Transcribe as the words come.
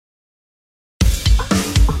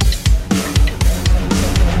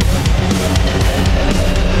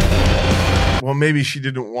Well, maybe she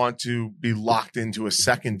didn't want to be locked into a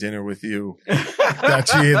second dinner with you. That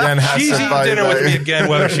she then has She's to eating dinner with me again,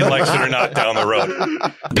 whether she likes it or not, down the road.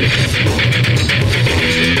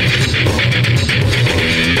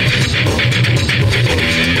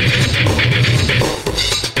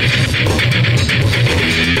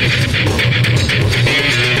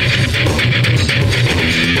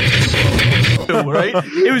 Right?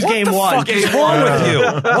 It was game one. What the fuck is wrong with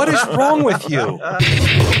you? What is wrong with you?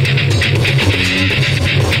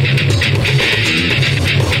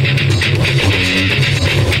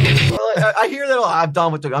 I hear that a lot.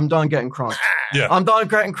 I'm done getting crunked. Yeah. I'm done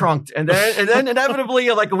getting crunked. And then inevitably,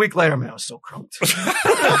 like a week later, man, I was still crunked.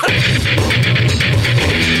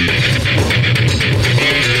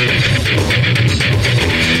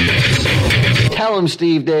 Tell him,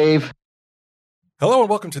 Steve Dave. Hello and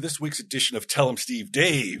welcome to this week's edition of Tell 'em Steve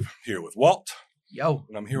Dave, here with Walt. Yo.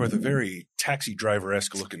 And I'm here with a very taxi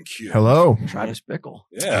driver-esque looking Q. Hello. Travis Bickle.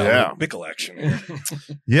 Yeah. Bickle action.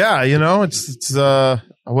 Yeah, it's I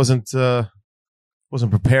wasn't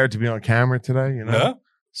prepared to be on camera today, Huh?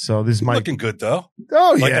 So this is my Looking good, though.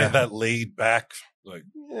 Oh Like yeah. that laid back, like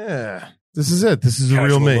Yeah. This is it. This is a casual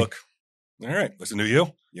real me. look. All right. That's a new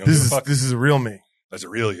you? You don't This give a is fuck? this is a real me. That's a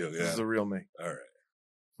real you, This yeah. is a real me. All right.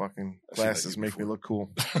 Fucking I've seen glasses that make me before. look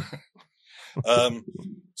cool.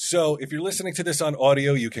 So if you're listening to this on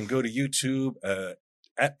audio, you can go to YouTube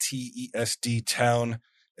at TESD Town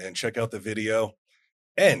and check out the video.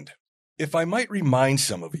 And if I might remind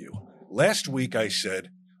some of you, last week I said,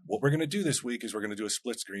 what we're going to do this week is we're going to do a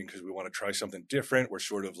split screen because we want to try something different. We're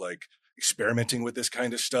sort of like experimenting with this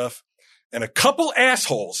kind of stuff. And a couple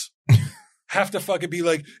assholes have to fucking be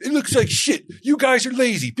like, it looks like shit. You guys are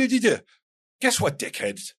lazy. Guess what,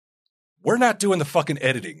 dickheads? We're not doing the fucking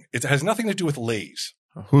editing. It has nothing to do with lays.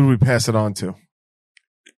 Who do we pass it on to?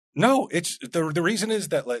 No, it's the reason is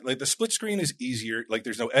that like the split screen is easier. Like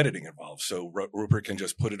there's no editing involved. So Rupert can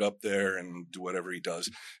just put it up there and do whatever he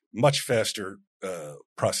does. Much faster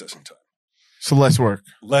processing time. So less work.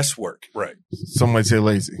 Less work. Right. Some might say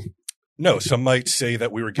lazy. No, some might say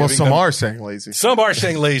that we were giving Well, some them, are saying lazy. Some are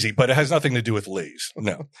saying lazy, but it has nothing to do with lays.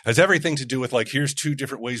 No. It has everything to do with like, here's two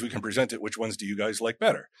different ways we can present it. Which ones do you guys like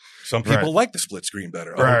better? Some people Right. like the split screen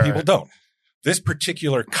better. Other Right, people right. don't. This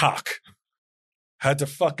particular cock had to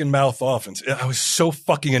fucking mouth off. And I was so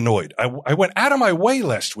fucking annoyed. I went out of my way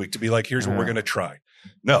last week to be like, here's what we're going to try.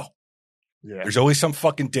 No, Yeah. there's always some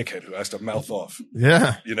fucking dickhead who has to mouth off,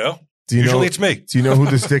 Yeah. you know? Do you Usually know, it's me. Do you know who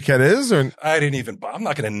this dickhead is? Or I'm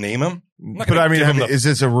not going to name him. I'm not but gonna I mean, give him the- is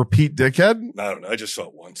this a repeat dickhead? I don't know. I just saw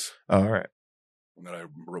it once. All right. And then I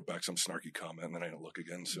wrote back some snarky comment and then I didn't look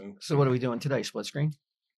again. So what are we doing today? Split screen?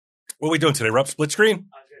 What are we doing today, Rob? Split screen?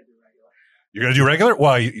 You're going to do regular?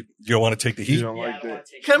 Why? You don't want to take the heat? You don't like that?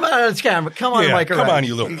 Come on, it's camera. Come on, Yeah, Mike. come on,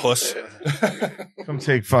 you little puss. Come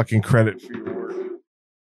take fucking credit for your work.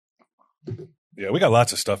 Yeah, we got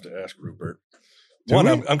lots of stuff to ask Rupert. Do One,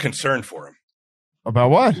 we? I'm concerned for him.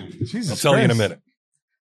 About what? Jesus I'll tell you in a Christ. minute.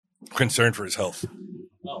 I'm concerned for his health.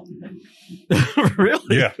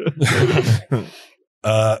 Really? Yeah.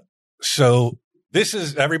 So this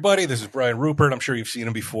is everybody. This is Brian Rupert. I'm sure you've seen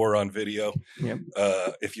him before on video. Yep.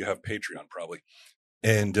 If you have Patreon, probably.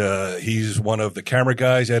 And he's one of the camera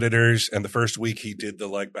guys, editors. And the first week he did the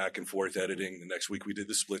like back and forth editing. The next week we did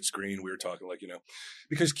the split screen. We were talking like,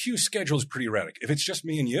 because Q's schedule is pretty erratic. If it's just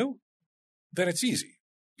me and you, then it's easy.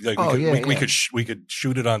 Like we could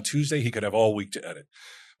shoot it on Tuesday. He could have all week to edit.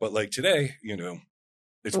 But like today,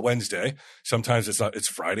 it's Wednesday. Sometimes it's not. It's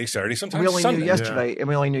Friday, Saturday. Sometimes We only Sunday. knew yesterday, and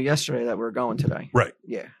we only knew yesterday that we were going today. Right.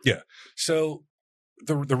 Yeah. So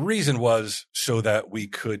the reason was so that we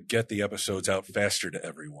could get the episodes out faster to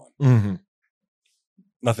everyone. Mm-hmm.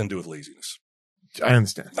 Nothing to do with laziness. I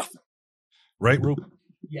understand. Nothing. Right, Rube?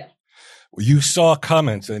 Yeah. You saw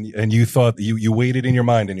comments and you thought you waited in your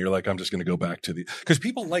mind and you're like, I'm just going to go back to because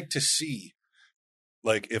people like to see,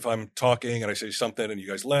 like if I'm talking and I say something and you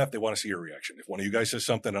guys laugh, they want to see your reaction. If one of you guys says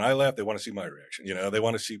something and I laugh, they want to see my reaction. They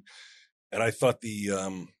want to see. And I thought the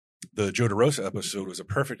Joe DeRosa episode was a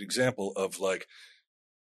perfect example of like,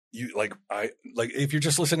 if you're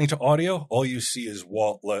just listening to audio, all you see is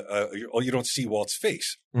Walt. You don't see Walt's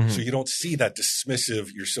face, so you don't see that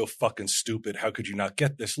dismissive. You're so fucking stupid. How could you not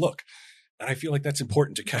get this look? And I feel like that's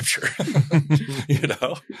important to capture.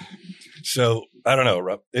 So I don't know,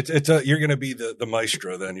 Rob. You're going to be the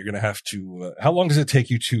maestro. Then you're going to have to. How long does it take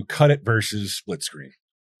you to cut it versus split screen?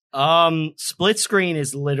 Split screen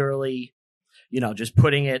is literally, just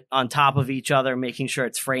putting it on top of each other, making sure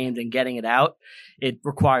it's framed and getting it out. It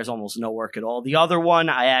requires almost no work at all. The other one,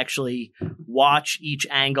 I actually watch each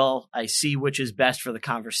angle. I see which is best for the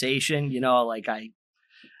conversation.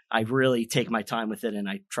 I really take my time with it and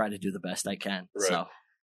I try to do the best I can. Right.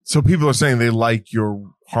 So people are saying they like your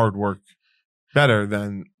hard work better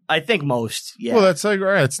than. I think most, yeah. Well, that's like, all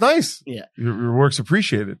right, it's nice. Yeah. Your work's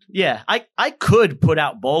appreciated. Yeah. I could put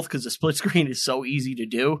out both because the split screen is so easy to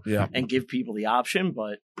do Yeah. and give people the option,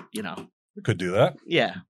 but, We could do that.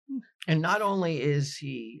 yeah. And not only is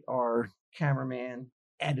he our cameraman,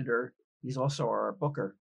 editor, he's also our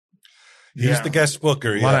booker. He's the guest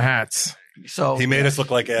booker. A lot of Yeah. hats. So He made us look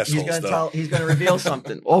like he's assholes, going to though. he's going to reveal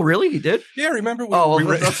something. Oh, really? He did? Yeah, remember?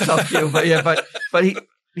 That's tough too. But yeah, but he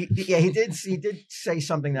did say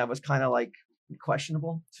something that was kind of like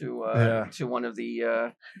questionable to one of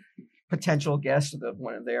the potential guests of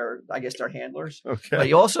one of their handlers. Okay. But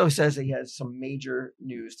he also says he has some major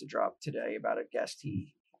news to drop today about a guest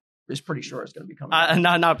he is pretty sure is going to be coming.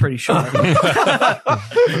 Not pretty sure. Okay.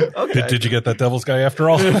 Did you get that Devil's guy after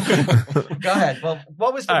all? Go ahead. Well,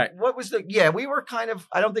 what was All right. we were kind of,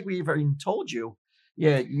 I don't think we even told you.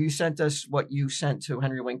 Yeah, you sent us what you sent to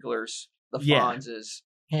Henry Winkler's, the Yeah. Fonz's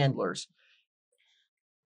handlers.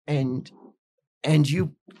 And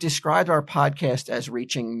you described our podcast as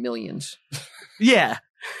reaching millions. Yeah.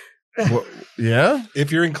 Well, yeah.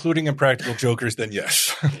 If you're including Impractical Jokers, then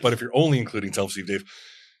yes. But if you're only including Tell Steve Dave,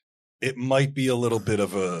 it might be a little bit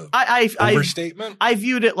of a overstatement. I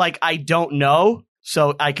viewed it like I don't know,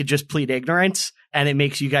 so I could just plead ignorance, and it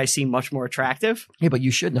makes you guys seem much more attractive. Yeah, but you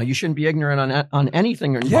should know. You shouldn't be ignorant on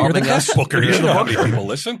anything Yeah, you're the involving us. guest booker. You should know how many people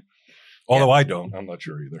listen. Although I don't. I'm not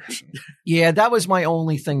sure either. So. Yeah, that was my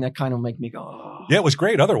only thing that kind of made me go, oh. Yeah, it was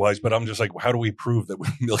great otherwise, but I'm just like, how do we prove that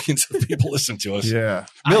millions of people listen to us? Yeah.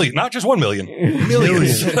 Million, not just 1 million.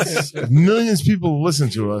 Millions. Millions of people listen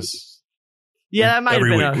to us. Yeah, that might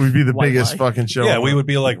Every have been week. We'd be the white biggest lie. fucking show. Yeah, we would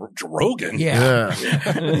be like Rogan. Yeah.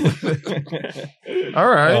 All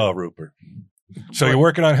right. Oh, Rupert. So you're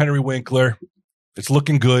working on Henry Winkler. It's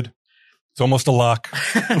looking good. It's almost a lock.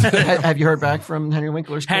 Have you heard back from Henry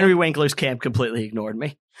Winkler's camp? Henry Winkler's camp completely ignored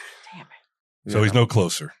me. So he's no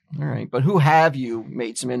closer. All right. But who have you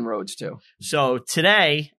made some inroads to? So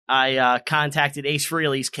today, I contacted Ace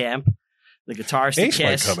Frehley's camp, the guitarist Ace of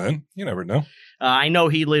might Kiss. come in. You never know. I know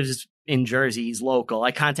he lives in Jersey. He's local.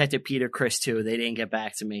 I contacted Peter Chris too. They didn't get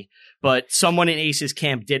back to me. But someone in Ace's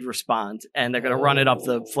camp did respond, and they're going to run it up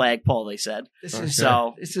the flagpole, they said. This is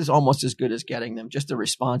So- this is almost as good as getting them. Just the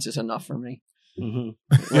response is enough for me.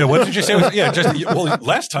 Mm-hmm. Yeah, what did you say?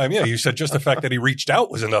 Last time, you said just the fact that he reached out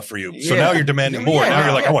was enough for you. So Yeah. now you're demanding more. Yeah, Now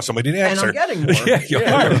you're like, yeah. I want somebody to answer. And I'm getting more. Yeah, you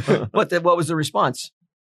are. But what was the response?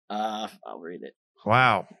 I'll read it.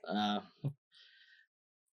 Wow.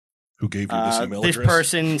 Who gave you this email This address?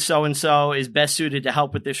 person, so-and-so, is best suited to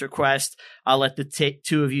help with this request. I'll let the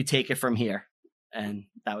two of you take it from here. And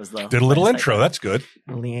that was the... Did a little last I intro. got. That's good.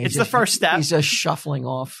 It's the first step. He's just shuffling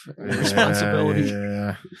off responsibility.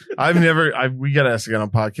 Yeah. We get asked to get on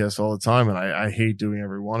podcasts all the time, and I hate doing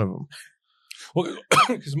every one of them. Well,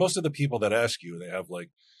 because most of the people that ask you, they have like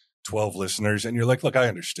 12 listeners, and you're like, look, I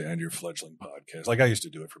understand your fledgling podcast. Like I used to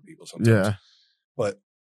do it for people sometimes. Yeah. But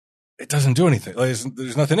it doesn't do anything. Like,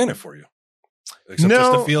 there's nothing in it for you. Except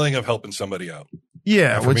just the feeling of helping somebody out.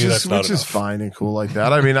 Yeah, And for which me, is that's not enough. fine and cool like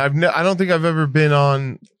that. I mean, I don't think I've ever been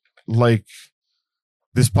on like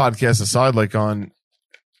this podcast aside, like on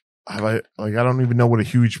I don't even know what a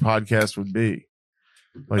huge podcast would be.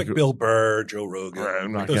 Like Bill Burr, Joe Rogan. Right,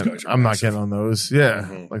 I'm not Those getting guys are I'm not massive. getting on those. Yeah,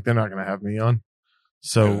 Mhm. like they're not going to have me on.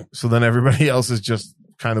 So Yeah. so then everybody else is just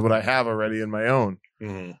kind of what I have already in my own,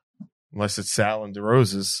 Mhm. unless it's Sal and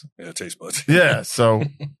DeRosa's. Yeah, taste buds. Yeah, so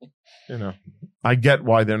you know, I get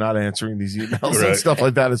why they're not answering these emails and Right. stuff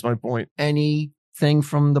like that. Is my point. Anything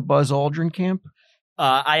from the Buzz Aldrin camp?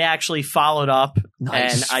 I actually followed up,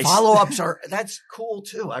 Nice. and I Follow-ups that's cool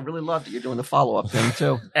too. I really love that you're doing the follow-up thing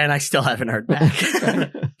too. and I still haven't heard back.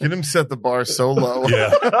 Get him set the bar so low. Yeah.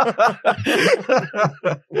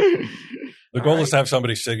 The goal is to have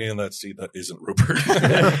somebody singing in that seat that isn't Rupert.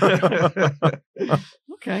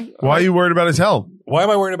 Okay. Why are you worried about his health? Why am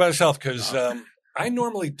I worried about his health? Because I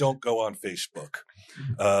normally don't go on Facebook.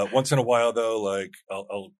 Once in a while, though, like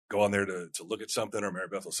I'll go on there to look at something, or Mary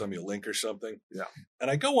Beth will send me a link or something. Yeah.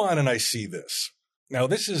 And I go on and I see this. Now,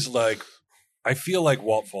 this is like, I feel like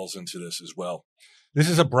Walt falls into this as well. This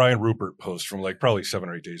is a Brian Rupert post from like probably 7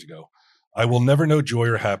 or 8 days ago. I will never know joy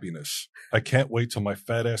or happiness. I can't wait till my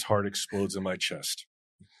fat ass heart explodes in my chest.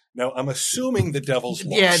 Now, I'm assuming the Devils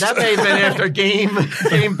lost. Yeah, that may have been after game 2,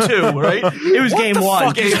 right? It was game one.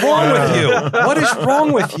 What the fuck is wrong with you? What is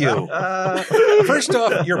wrong with you? First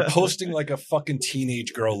off, you're posting like a fucking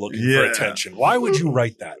teenage girl looking for attention. Why would you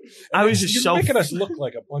write that? I was just You're making us look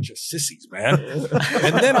like a bunch of sissies, man.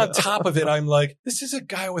 And then on top of it, I'm like, this is a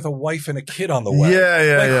guy with a wife and a kid on the way.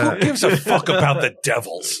 Who gives a fuck about the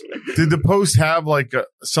Devils? Did the post have like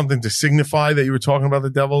something to signify that you were talking about the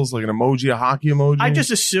Devils, like an emoji, a hockey emoji? I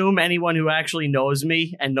just assume anyone who actually knows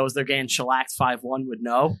me and knows they're getting shellacked 5-1 would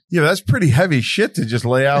know. Yeah, that's pretty heavy shit to just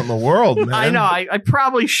lay out in the world, man. I know. I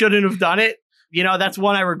probably shouldn't have done it. You know, that's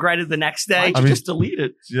one I regretted the next day. Just delete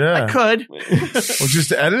it. Yeah. I could. Well, just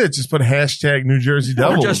to edit it, just put hashtag New Jersey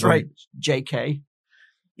Devils. Or just write JK.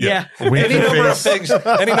 Yeah. Any number of things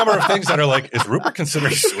that are like, is Rupert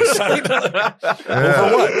considering suicide?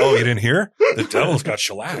 Over what? Oh, you didn't hear? The Devils got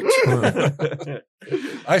shellacked.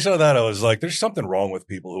 I saw that. I was like, there's something wrong with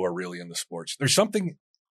people who are really into sports. There's something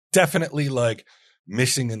definitely like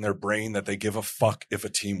missing in their brain that they give a fuck if a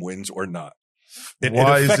team wins or not.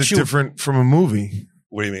 Why is it different from a movie?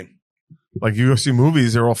 What do you mean? Like you go see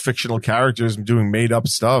movies, they're all fictional characters doing made up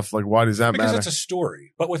stuff. Like, why does that matter? Because it's a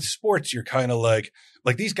story. But with sports, you're kind of like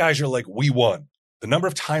these guys are like, we won. The number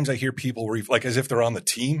of times I hear people like as if they're on the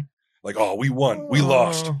team, like, oh, we won, we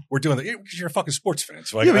lost, we're doing that. Because you're a fucking sports fan.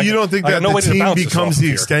 So yeah, but you don't think that the team becomes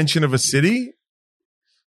the extension of a city?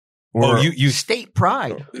 Or you state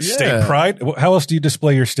pride. State pride? How else do you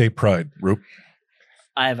display your state pride, Roop?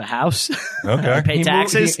 I have a house. Okay. I pay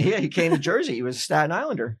taxes. He came to Jersey. He was a Staten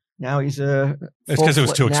Islander. Now he's a. It's because it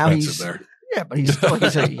was too expensive there. Yeah, but he's still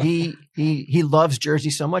he loves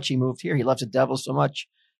Jersey so much. He moved here. He loves the Devils so much.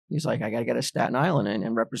 He's like, I got to get to Staten Island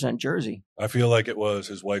and represent Jersey. I feel like it was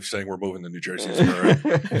his wife saying, "We're moving to New Jersey." All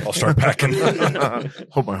right. I'll start packing.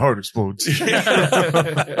 Hope my heart explodes.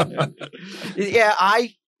 Yeah,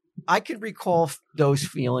 I could recall those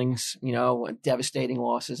feelings. You know, devastating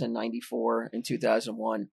losses in '94 and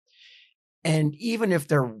 2001. And even if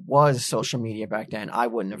there was social media back then, I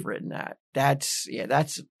wouldn't have written that. That's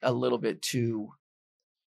a little bit too,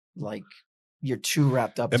 like, you're too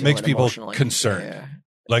wrapped up. It makes people concerned. Yeah.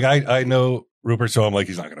 Like I know Rupert, so I'm like,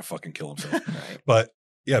 he's not going to fucking kill himself. Right. But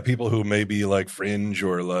yeah, people who maybe like fringe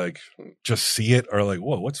or like just see it are like,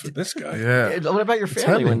 whoa, what's with this guy? Yeah. What about your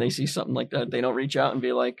family when they see something like that? They don't reach out and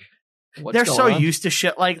be like, they're so used to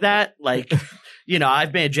shit like that. Like, you know,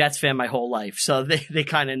 I've been a Jets fan my whole life, so they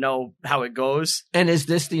kind of know how it goes. And is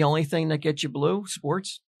this the only thing that gets you blue?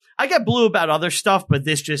 Sports? I get blue about other stuff, but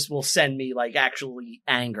this just will send me like actually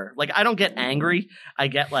anger. Like I don't get angry. I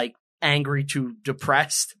get like angry to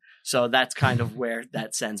depressed. So that's kind of where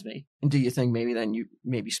that sends me. And do you think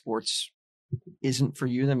maybe sports isn't for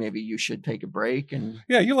you? Then maybe you should take a break and.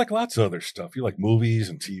 Yeah, you like lots of other stuff. You like movies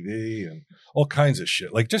and TV and all kinds of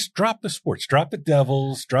shit. Like just drop the sports, drop the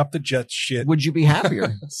Devils, drop the Jets shit. Would you be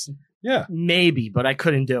happier? Yeah, maybe, but I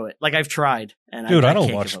couldn't do it. Like I've tried, and dude, I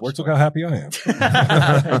don't watch sports. Look how happy I am.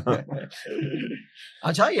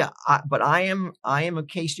 I'll tell you, but I am a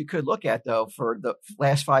case you could look at though. For the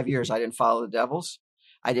last 5 years, I didn't follow the Devils.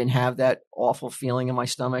 I didn't have that awful feeling in my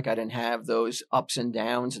stomach. I didn't have those ups and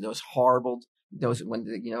downs, those when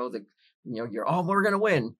you're we're gonna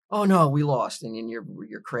win. Oh no, we lost, and then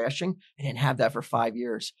you're crashing. I didn't have that for 5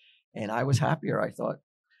 years, and I was happier. I thought.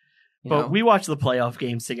 We watched the playoff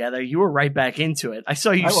games together. You were right back into it. I saw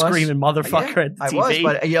you screaming "motherfucker" at the TV.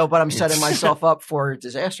 I was, but I'm setting myself up for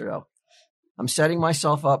disaster though. I'm setting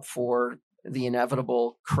myself up for the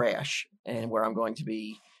inevitable crash, and where I'm going to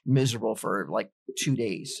be miserable for like 2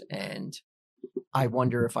 days. And I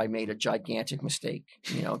wonder if I made a gigantic mistake,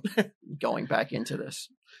 going back into this.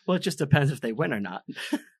 Well, it just depends if they win or not.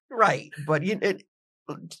 Right. But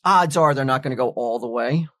odds are they're not going to go all the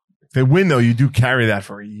way. If they win, though, you do carry that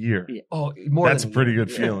for a year. Yeah. Oh, more That's than a pretty good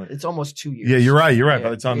feeling. It's almost 2 years. Yeah, you're right. Yeah.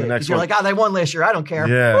 By the time the next you're one. You're like, they won last year. I don't care.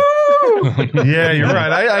 Yeah. Yeah, you're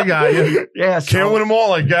right. I got you. Yeah. Can't win them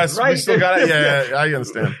all, I guess. Right. We still got it. Yeah, I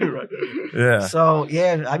understand. Right. Yeah. So,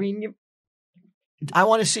 yeah, I mean, I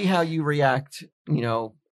want to see how you react,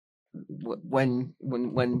 when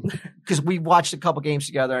because we watched a couple games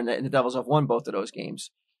together and the Devils have won both of those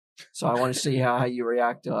games. So I want to see how you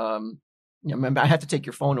react. Remember, I have to take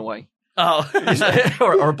your phone away. Oh,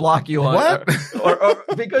 or block you on what? Or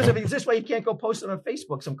because if it's this way, you can't go post it on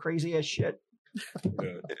Facebook. Some crazy ass shit.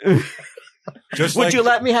 Would you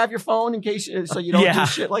let me have your phone in case so you don't do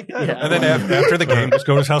shit like that? Yeah. And then after the game, just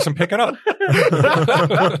go to his house and pick it up.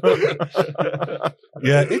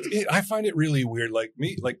 Yeah, I find it really weird.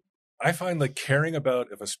 I find like caring about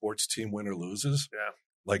if a sports team win or loses. Yeah.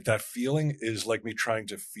 Like that feeling is like me trying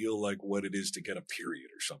to feel like what it is to get a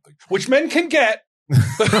period or something, which men can get.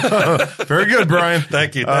 Very good, Brian.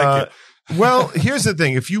 Thank you. Thank you. Well, here's the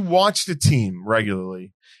thing. If you watch the team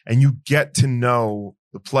regularly and you get to know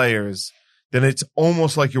the players, then it's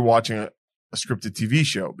almost like you're watching a scripted TV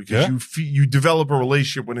show because you develop a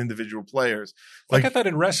relationship with individual players. I got that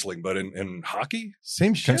in wrestling, but in hockey,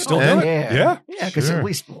 same shit. Can still do it. Yeah, because at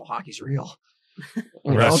least hockey's real.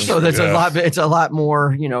 Wrestling, so there's a lot. It's a lot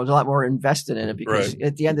more. There's a lot more invested in it because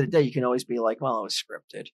at the end of the day, you can always be like, "Well, it was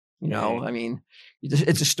scripted." I mean,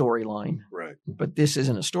 it's a storyline, right? But this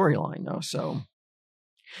isn't a storyline, though. So,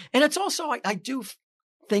 and it's also, I do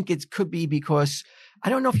think it could be because I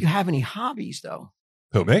don't know if you have any hobbies, though.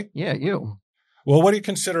 Who, me? Yeah, you. Well, what do you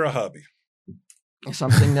consider a hobby?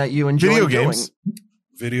 Something that you enjoy Video doing. games.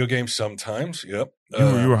 Video games sometimes. Yep.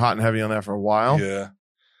 You were hot and heavy on that for a while. Yeah.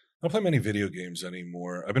 I don't play many video games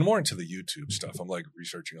anymore. I've been more into the YouTube stuff. I'm like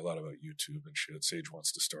researching a lot about YouTube and shit. Sage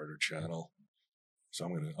wants to start her channel. So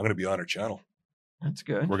I'm gonna be on her channel. That's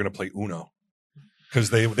good. We're gonna play Uno. Because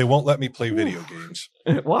they won't let me play video games.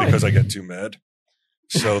 Why? Because I get too mad.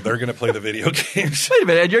 So they're going to play the video games. Wait a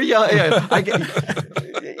minute, and you're yelling,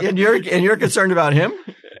 and you're concerned about him.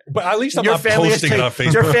 But at least I'm not posting it on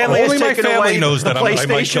Facebook. Your family Only my taken family away knows that I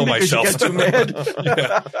might kill myself. You get too mad.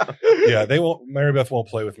 Yeah, they won't. Mary Beth won't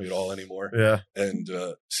play with me at all anymore. Yeah, and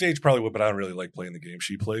Sage probably would, but I don't really like playing the game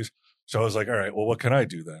she plays. So I was like, all right, well, what can I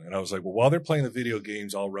do then? And I was like, well, while they're playing the video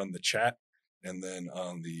games, I'll run the chat. And then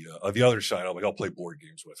on the other side, I'll play board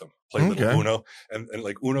games with them, play little Uno, and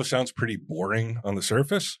like Uno sounds pretty boring on the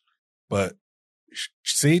surface, but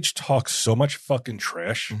Sage talks so much fucking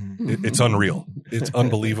trash. It's unreal. It's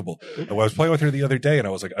unbelievable. And I was playing with her the other day, and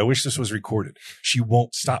I was like, I wish this was recorded. She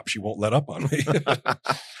won't stop. She won't let up on me.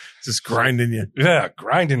 Just grinding you. Yeah,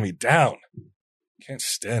 grinding me down. Can't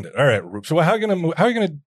stand it. All right, Roop. So how are you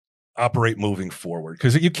gonna operate moving forward?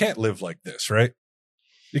 Because you can't live like this, right?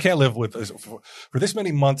 You can't live with for this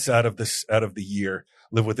many months out of the year,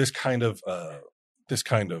 live with this kind of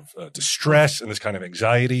distress and this kind of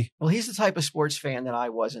anxiety. Well, he's the type of sports fan that I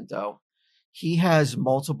wasn't, though. He has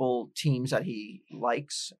multiple teams that he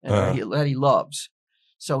likes and that he loves.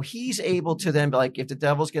 So he's able to then be like, if the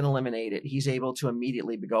Devils get eliminated, he's able to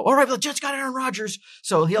immediately go, all right, the Jets got Aaron Rodgers.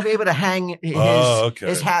 So he'll be able to hang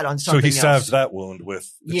his hat on something else. So he salves that wound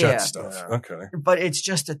with the Jets stuff. Yeah. Okay. But it's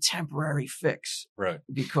just a temporary fix. Right.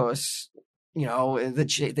 Because,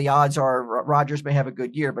 the odds are Rodgers may have a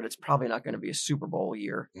good year, but it's probably not going to be a Super Bowl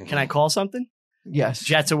year. Can I call something? Yes.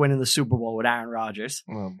 Jets are winning the Super Bowl with Aaron Rodgers.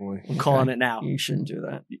 Oh, boy. I'm calling it now. You shouldn't do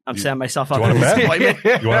that. I'm setting myself up. You want to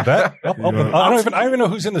bet? You want to bet? I don't even know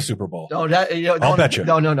who's in the Super Bowl. No, I'll bet you.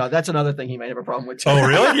 No. That's another thing he may have a problem with, too. Oh,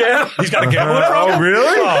 really? Yeah. He's got a gambling problem? Oh,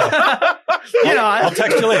 really? Oh. I'll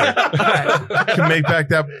text you later. Can make back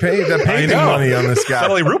that painting money on this guy.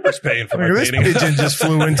 Suddenly Rupert's paying for my this painting. pigeon just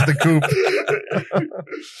flew into the coop.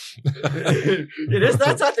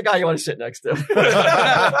 That's not the guy you want to sit next to.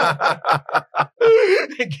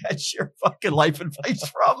 Get your fucking life advice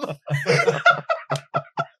from.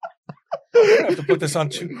 I have to put this on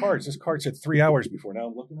 2 cards. This card said 3 hours before. Now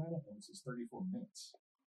I'm looking at it, and it says 34 minutes.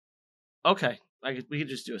 Okay. We could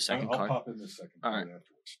just do a second I'll card. pop in this second card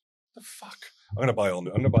afterwards. The fuck? I'm gonna buy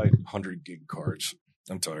 100 gig cards.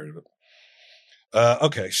 I'm tired of it.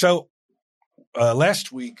 Okay, so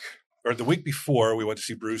last week or the week before, we went to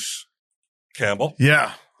see Bruce Campbell.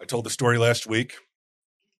 Yeah. I told the story last week.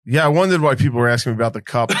 Yeah, I wondered why people were asking me about the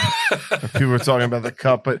cup. People were talking about the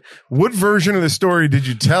cup, but what version of the story did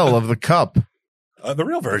you tell of the cup? The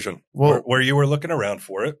real version, where you were looking around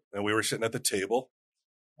for it, and we were sitting at the table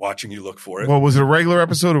watching you look for it. Well, was it a regular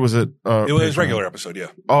episode or was it? It was a regular episode, yeah.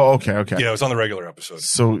 Oh, okay. Yeah, it was on the regular episode.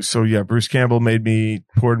 So yeah, Bruce Campbell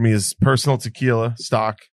poured me his personal tequila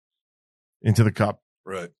stock into the cup.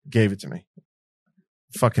 Right. Gave it to me.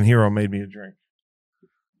 Fucking hero made me a drink.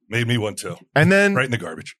 Made me one too. And then right in the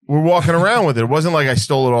garbage. We're walking around with it. It wasn't like I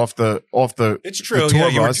stole it off the. It's true. The yeah,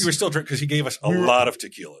 you were still drinking because he gave us a lot of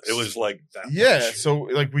tequila. It was like that. Yeah. Much. So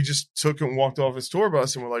like we just took it and walked off his tour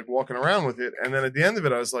bus and we're like walking around with it. And then at the end of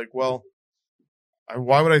it, I was like, well,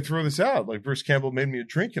 why would I throw this out? Like Bruce Campbell made me a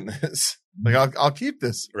drink in this. Like I'll keep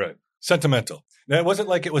this. Right. Sentimental. Now, it wasn't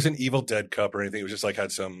like it was an Evil Dead cup or anything. It was just like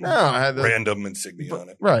had some random insignia on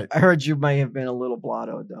it. Right. I heard you may have been a little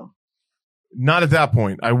blottoed though. Not at that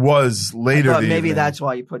point. I was later. Maybe evening. That's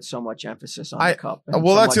why you put so much emphasis on the cup.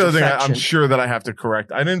 Well, that's the other thing I'm sure that I have to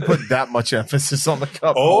correct. I didn't put that much emphasis on the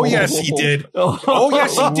cup. Oh, yes, he did. Oh,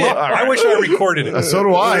 yes, he did. Right. I wish I recorded it. So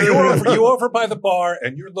do I. You over by the bar,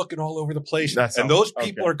 and you're looking all over the place. And those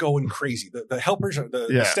people are going crazy. The helpers,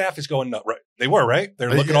 the staff is going nuts. Right. They were, right?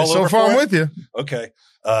 They're looking all over. So far, I'm with you. Okay.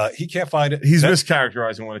 He can't find it. He's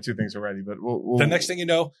mischaracterizing one or two things already, but we'll the next thing you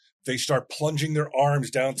know, they start plunging their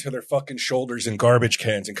arms down to their fucking shoulders in garbage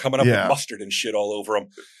cans and coming up with mustard and shit all over them.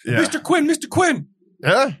 Yeah. Mr. Quinn.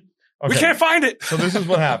 Yeah. Okay. We can't find it. So this is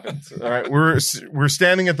what happened. All right. We're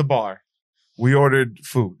standing at the bar. We ordered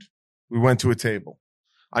food. We went to a table.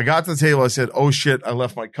 I got to the table. I said, oh shit, I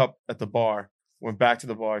left my cup at the bar. Went back to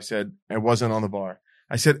the bar. I said, it wasn't on the bar.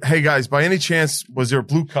 I said, hey guys, by any chance, was there a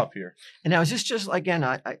blue cup here? And now is this just, again,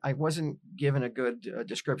 I wasn't given a good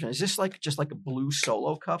description. Is this just like a blue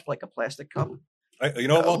Solo cup, like a plastic cup? You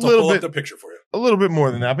know what? I'll pull up the picture for you. A little bit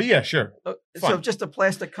more than that, but yeah, sure. So just a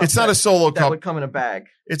plastic cup. It's not a Solo cup. That would come in a bag.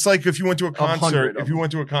 It's like if you went to a concert. If you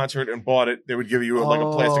went to a concert and bought it, they would give you like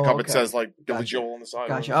a plastic cup. Okay. It says like Billy Joel on the side.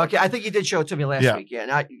 Gotcha. Okay, I think you did show it to me last week. Yeah.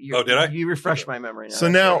 Now, did I? You refreshed my memory now. So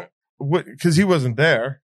now, because he wasn't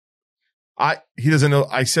there, he doesn't know.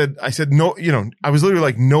 I said no. You know, I was literally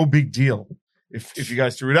like, no big deal. If you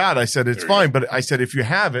guys threw it out, I said it's fine. But I said if you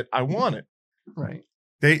have it, I want it. Right.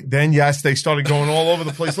 They started going all over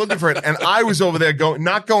the place looking for it. And I was over there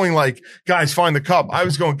not going like, guys, find the cup. I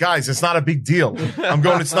was going, guys, it's not a big deal. I'm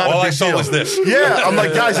going, it's not a big deal. All I saw was this. Yeah. I'm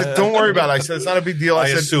like, guys, don't worry about it. I said, it's not a big deal. I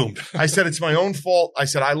assumed. I said, it's my own fault. I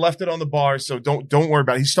said, I left it on the bar. So don't worry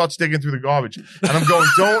about it. He starts digging through the garbage and I'm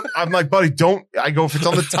going, I'm like, buddy, don't. I go, if it's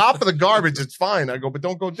on the top of the garbage, it's fine. I go, but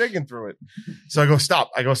don't go digging through it. So I go,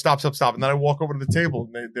 stop. I go, stop. And then I walk over to the table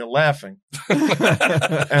and they're laughing.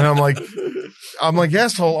 And I'm like,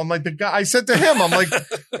 asshole. I'm like, the guy, I said to him, I'm like,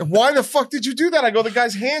 why the fuck did you do that? I go, the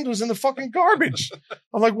guy's hand was in the fucking garbage.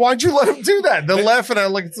 I'm like, why'd you let him do that? They're laughing at it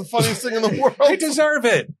like it's the funniest thing in the world. They deserve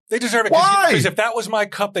it. Why? Because if that was my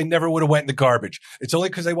cup, they never would have went in the garbage. It's only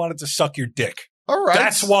because they wanted to suck your dick. All right.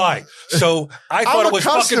 That's why. So I thought it was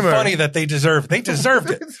fucking funny that they deserved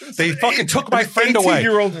it. They fucking took my friend away.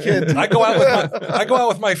 18-year-old kid. I go out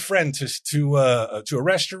with my friend to a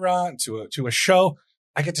restaurant, to a show.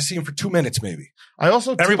 I get to see him for 2 minutes, maybe.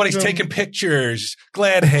 Everybody's taking pictures,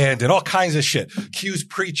 glad hand, and all kinds of shit. Q's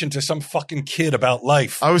preaching to some fucking kid about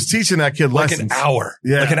life. I was teaching that kid like lessons. An hour.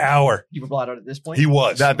 Yeah. Like an hour. You were blotted out at this point? He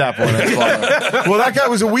was. At that point. Well, that guy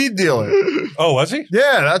was a weed dealer. Oh, was he?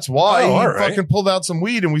 Yeah, that's why. Oh, he fucking pulled out some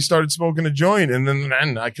weed and we started smoking a joint and then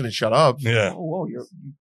I couldn't shut up. Yeah. Oh, whoa.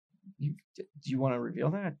 Do you want to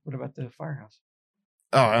reveal that? What about the firehouse?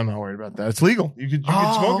 Oh, I'm not worried about that. It's legal. You could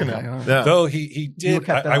smoke in it. Yeah. Though he did.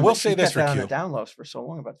 I will say this for Q. On the down lows for so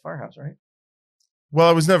long about the firehouse, right? Well,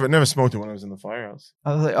 I was never smoked it when I was in the firehouse.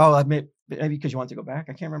 I was like, maybe because you want to go back.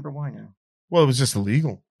 I can't remember why now. Well, it was just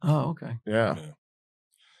illegal. Oh, okay. Yeah.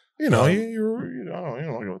 You know, you don't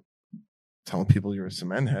want to go telling people you're a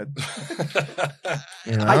cement head.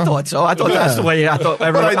 You know? I thought so. I thought that's the way. I thought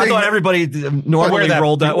everybody normally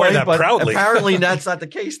rolled that way, but proudly. Apparently that's not the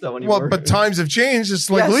case though anymore. Well, but times have changed. It's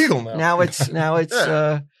like legal now. Now it's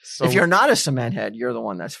so, if you're not a cement head, you're the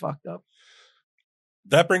one that's fucked up.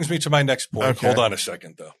 That brings me to my next point. Okay. Hold on a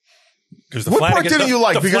second though. Because what part didn't you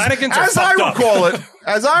like? Because as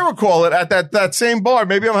I recall it, at that same bar,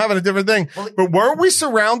 maybe I'm having a different thing, but weren't we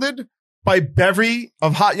surrounded by bevy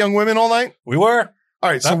of hot young women all night? We were. All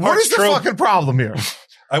right. So what is the fucking problem here?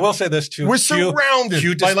 I will say this too. We're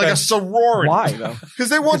surrounded by like a sorority. Why though? Because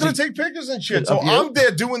they wanted to take pictures and shit. So I'm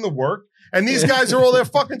there doing the work. And these guys are all there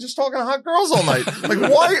fucking just talking to hot girls all night. Like,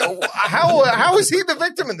 why? How is he the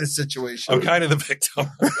victim in this situation? I'm kind of the victim.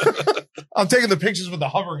 I'm taking the pictures with the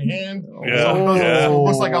hovering hand. Yeah.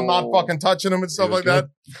 Looks like I'm not fucking touching him and stuff like that.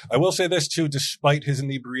 I will say this too. Despite his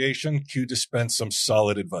inebriation, Q dispensed some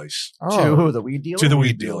solid advice. To who? The weed dealer? To the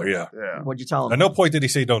weed dealer, yeah. What'd you tell him? At no point did he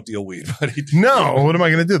say don't deal weed. But he did. No, what am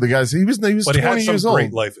I going to do? The guy's, he was 20 years old. But he had some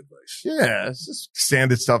great life advice. Yeah, it's just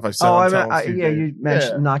standard stuff I've said. You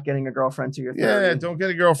mentioned not getting a girlfriend to your 30. Yeah, don't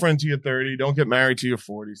get a girlfriend to your 30. Don't get married to your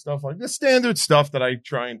 40. Stuff like the standard stuff that I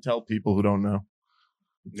try and tell people who don't know.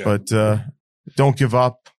 Yeah. But don't give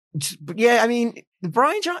up. Yeah, I mean,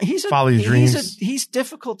 Brian John, follow your dreams. He's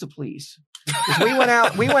difficult to please. We went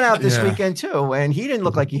out this weekend too, and he didn't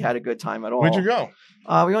look like he had a good time at all. Where'd you go?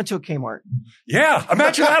 We went to a Kmart. Yeah,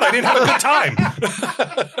 imagine that. I didn't have a good time.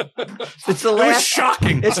 It was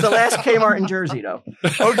shocking. It's the last Kmart in Jersey, though.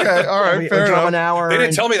 Okay, all right, fair enough. An hour. They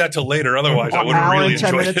didn't tell me that till later. Otherwise, I would have really enjoyed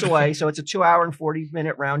it. 10 minutes away, so it's a 2 hour and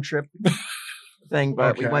 40-minute round trip thing.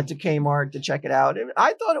 But we went to Kmart to check it out. And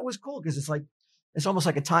I thought it was cool because it's almost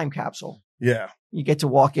like a time capsule. Yeah, you get to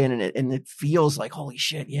walk in and it feels like holy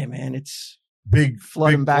shit. Yeah, man, it's big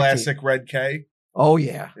classic red K. Oh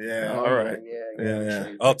yeah. Yeah. All right.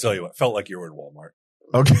 Yeah. I'll tell you what. Felt like you were in Walmart.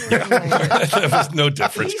 Okay. There was no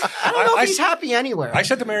difference. I don't know if he's happy anywhere. I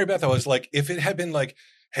said to Mary Beth, I was like, if it had been like,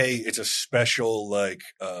 hey, it's a special like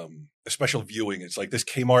a special viewing. It's like this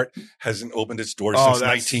Kmart hasn't opened its doors since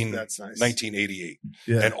that's nice. 1988.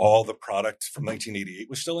 Yeah. And all the product from 1988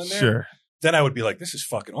 was still in there. Sure. Then I would be like, this is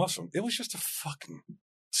fucking awesome. It was just a fucking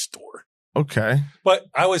store. Okay. But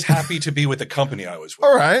I was happy to be with the company I was with.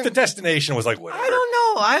 All right. The destination was like, whatever. I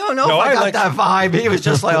don't know No, if I got like- that vibe. He was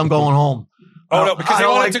just like, I'm going home. Oh, no, because I I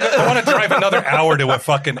don't wanted I want to drive another hour to a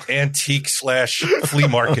fucking antique / flea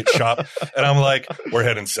market shop. And I'm like, we're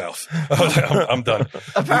heading south. I'm done.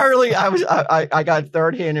 Apparently, I got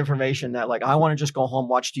third-hand information that like I want to just go home,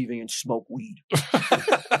 watch TV, and smoke weed.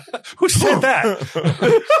 Who said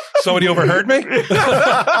that? Somebody overheard me?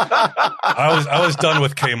 I was done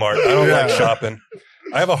with Kmart. I don't like shopping.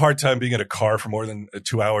 I have a hard time being in a car for more than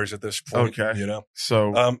 2 hours at this point. Okay. You know?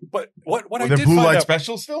 So, but what I did blue light out,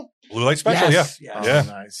 special still? Blue light special, Yes. yeah.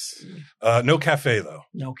 Nice. No cafe though.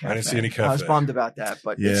 No cafe. I didn't see any cafe. I was bummed about that,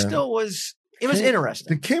 but it still was. It was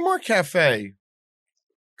interesting. The Kmart cafe,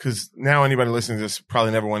 because now anybody listening to this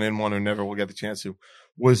probably never went in one or never will get the chance to,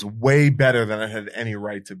 was way better than it had any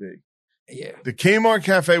right to be. Yeah. The Kmart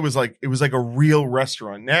cafe was like a real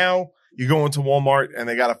restaurant. Now you go into Walmart and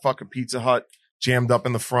they got a fucking Pizza Hut jammed up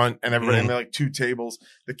in the front and everybody and they're like 2 tables.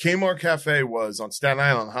 The Kmart cafe was on Staten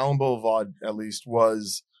Island, Highland Boulevard, at least,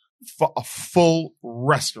 was a full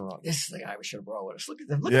restaurant. This is the guy we should have brought with us. Look at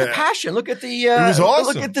the passion. Look at the it was awesome.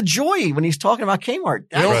 look at the joy when he's talking about Kmart.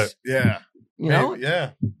 Right. Yeah. You know?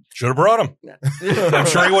 Yeah. Should have brought him. I'm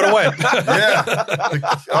sure he would have went. Yeah.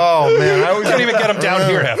 Oh man, I couldn't even get him down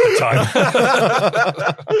here half the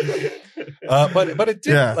time. But it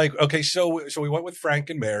did like, okay, so we went with Frank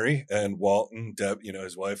and Mary and Walt and Deb,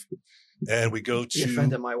 his wife, and we go to. He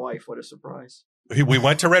offended my wife. What a surprise. We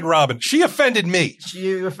went to Red Robin. She offended me.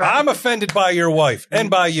 I'm offended by your wife and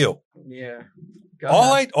by you. Yeah.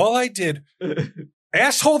 All I did,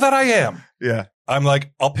 asshole that I am. Yeah. I'm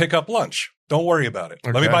like, I'll pick up lunch. Don't worry about it.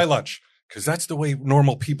 Okay. Let me buy lunch. Because that's the way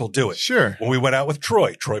normal people do it. Sure. When we went out with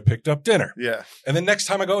Troy picked up dinner. Yeah. And then next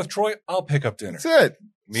time I go with Troy, I'll pick up dinner. That's it.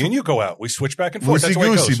 Me and you go out. We switch back and forth. That's the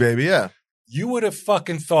way it goes. Baby, yeah. You would have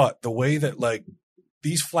fucking thought the way that like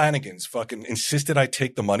these Flanagans fucking insisted I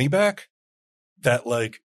take the money back, that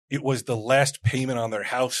like it was the last payment on their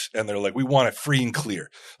house and they're like, we want it free and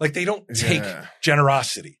clear. Like they don't take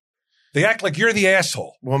generosity. They act like you're the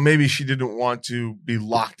asshole. Well, maybe she didn't want to be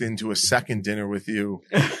locked into a second dinner with you.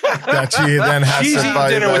 That she then has She's to eating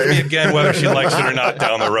dinner with me again, whether she likes it or not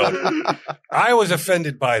down the road. I was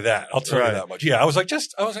offended by that. I'll tell you that much. Yeah, I was like,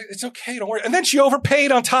 it's okay, don't worry. And then she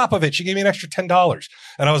overpaid on top of it. She gave me an extra $10.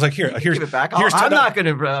 And I was like, here's give it back. Here's I'm not going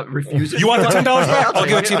to refuse it. You want the $10 back? I'll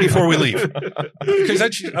give it to you before we leave. Because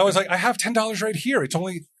then I was like, I have $10 right here. It's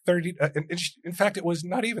only 30. In fact, it was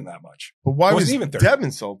not even that much. But why was even Deb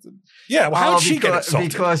insulted? Yeah, well, how did she get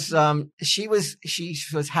insulted? Because she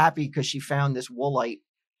was happy because she found this woolite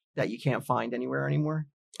that you can't find anywhere anymore.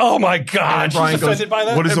 Oh my God! She's offended by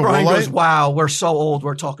that. What is a Brian woolite? goes, wow, we're so old.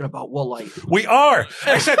 We're talking about woolite. We are.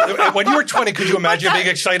 I said when you were 20, could you imagine being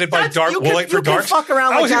excited by dark woolite for darks? Fuck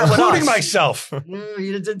around I was like including myself.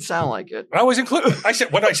 You didn't sound like it. I was including. I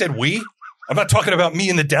said we. I'm not talking about me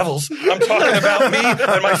and the devils. I'm talking about me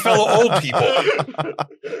and my fellow old people.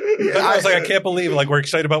 I was like, I can't believe like we're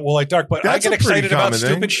excited about woolite dark, but I get excited about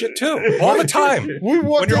stupid shit too all the time.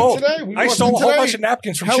 When you're old, I stole a whole bunch of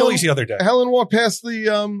napkins from Chili's the other day. Helen walked past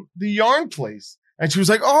the yarn place. And she was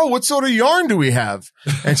like, "Oh, what sort of yarn do we have?"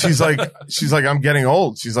 And she's like, "I'm getting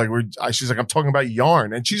old." She's like, "I'm talking about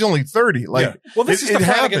yarn," and she's only 30. Like, well, this is the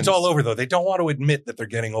Flanagans all over though. They don't want to admit that they're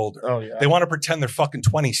getting older. Oh yeah, they want to pretend they're fucking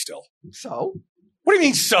 20 still. So, what do you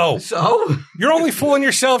mean? So you're only fooling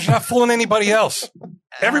yourselves. You're not fooling anybody else.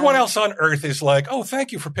 Everyone else on Earth is like, "Oh,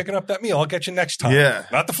 thank you for picking up that meal. I'll get you next time." Yeah,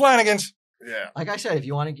 not the Flanagans. Yeah, like I said, if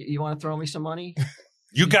you want to throw me some money.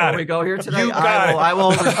 You got it. We go here today. I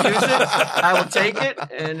won't refuse it. I will take it,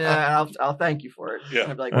 and I'll thank you for it. Yeah.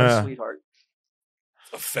 I'll be like, what a sweetheart.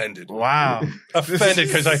 Offended. Wow. Offended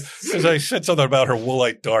because I said something about her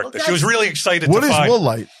woolite dark that she was really excited to find. What is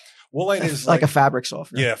woolite? Woolite is like a fabric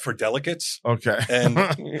softener. Yeah, for delicates. Okay. And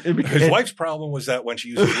his wife's problem was that when she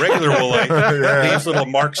uses regular woolite, it leaves little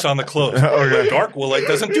marks on the clothes. Okay. Dark woolite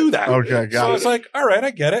doesn't do that. Okay, got it. So I was like, all right,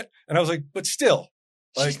 I get it. And I was like, but still.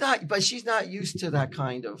 Like, she's not used to that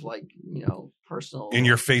kind of like, personal in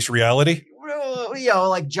your face reality.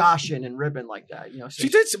 Like joshing and ribbon like that. So she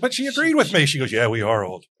did, but she agreed with me. She goes, "Yeah, we are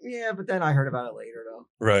old." Yeah, but then I heard about it later though.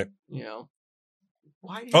 Right.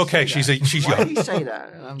 Why did he Okay, say she's that? Why young. did he say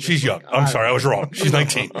that? And I'm just She's young. like, I'm sorry, I was wrong. She's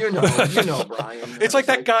 19. You know, Brian. It's like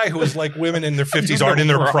that guy who was like, women in their 50s aren't in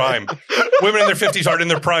their prime. Women in their 50s aren't in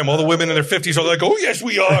their prime. All the women in their 50s are like, oh, yes,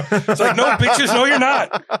 we are. It's like, no, bitches, no, you're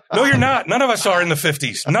not. No, you're not. None of us are in the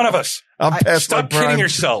 50s. None of us. Stop kidding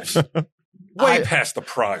yourselves. Way past the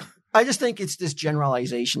prime. I just think it's this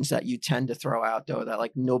generalizations that you tend to throw out, though, that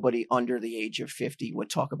like nobody under the age of 50 would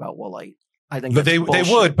talk about Woolite. I think they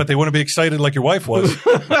would, but they wouldn't be excited like your wife was.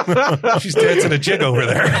 She's dancing a jig over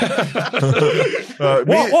there.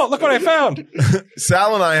 Whoa, look what I found.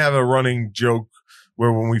 Sal and I have a running joke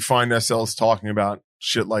where when we find ourselves talking about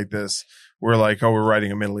shit like this, we're like, oh, we're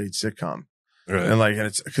writing a middle-aged sitcom. Right. And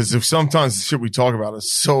it's because sometimes the shit we talk about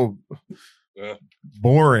is so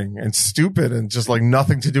boring and stupid and just like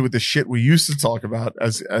nothing to do with the shit we used to talk about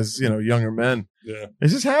as younger men. Yeah. It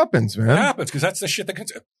just happens, man. It happens because that's the shit that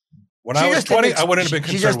when I was 20, I wouldn't have been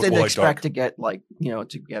concerned. She just with didn't expect to get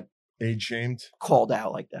to get age shamed, called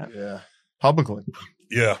out like that. Yeah, publicly.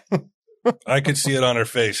 Yeah, I could see it on her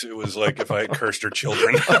face. It was like if I had cursed her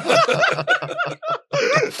children. That's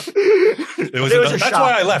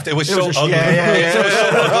why I left. It was so ugly. Yeah. It was so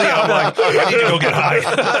ugly. I'm like, I need to go get high.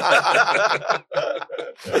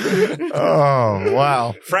 Oh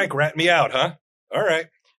wow! Frank rat me out, huh? All right.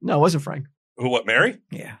 No, it wasn't Frank. Who? What? Mary?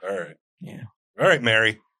 Yeah. All right. Yeah. All right,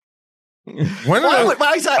 Mary.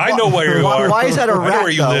 Why is that? I know where you are. Why is that a rat? I know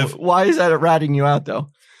where you live. Why is that ratting you out,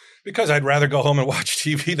 though? Because I'd rather go home and watch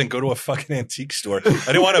TV than go to a fucking antique store. I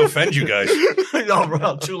didn't want to offend you guys. No,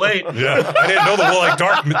 bro, too late. Yeah, I didn't know the Woolite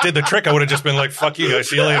Dark did the trick. I would have just been like, "Fuck you guys,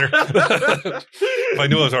 see you later." If I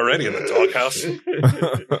knew I was already in the doghouse.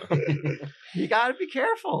 You got to be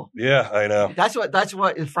careful. Yeah, I know. That's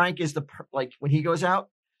what Frank is like when he goes out.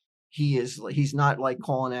 He's not like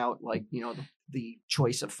calling out like the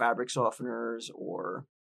choice of fabric softeners or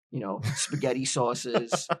spaghetti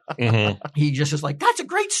sauces. Mm-hmm. He just is like, that's a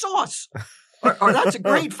great sauce. Or that's a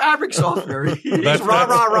great fabric softener. He's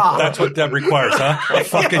rah. That's what Deb requires, huh? A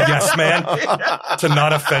fucking yes man to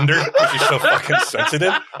not offend her because she's so fucking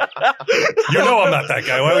sensitive. You know I'm not that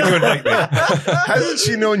guy. Why would you invite me? Hasn't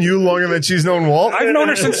she known you longer than she's known Walt? I've known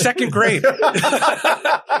her since second grade.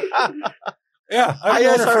 Yeah, I've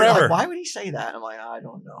known her forever. Like, why would he say that? I'm like, I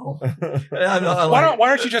don't know. Why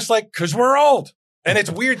aren't you just like, because we're old? And it's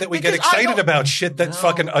weird that we get excited about shit that's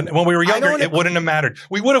fucking, when we were younger, it wouldn't have mattered.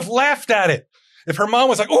 We would have laughed at it. If her mom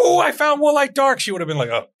was like, oh, I found Woolite Dark, she would have been like,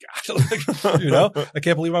 oh, God. I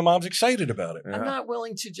can't believe my mom's excited about it. I'm not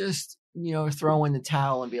willing to just, throw in the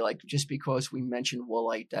towel and be like, just because we mentioned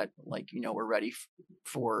Woolite that, we're ready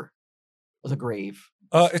for the grave.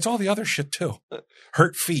 It's all the other shit, too.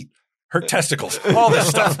 Hurt feet. Hurt testicles, all this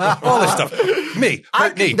stuff. Me,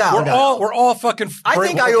 hurt knee. We're all fucking. I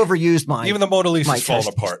think I overused mine. Even the Mona Lisa's falling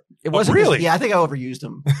apart. It wasn't really. Yeah, I think I overused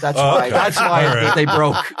them. That's why. Okay. That's why they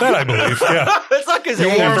broke. That I believe. Yeah, it's not because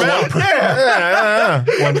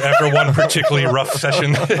after one particularly rough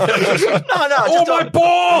session. No. Oh my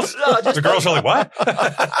balls! No, the girls are like, what?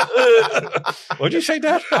 What'd you say,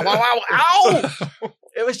 Dad? Ow!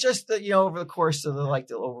 It was just that, over the course of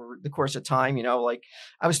over the course of time,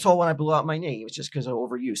 I was told when I blew out my knee, it was just because of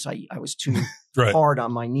overuse. I was too hard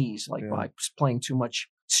on my knees, I was playing too much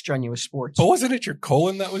strenuous sports. But wasn't it your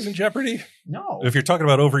colon that was in jeopardy? No. If you're talking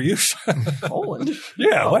about overuse. Colon?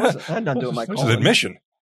 Yeah. What that had nothing to do with my colon. This is admission.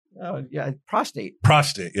 Yeah, prostate.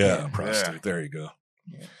 Prostate. Yeah. There you go.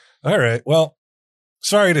 Yeah. All right. Well.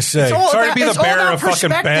 Sorry to say. Sorry to be the bearer of fucking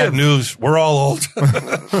bad news. We're all old. And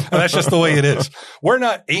that's just the way it is. We're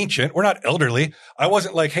not ancient. We're not elderly. I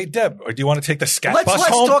wasn't like, hey, Deb, do you want to take the scat bus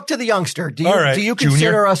home? Let's talk to the youngster. Do you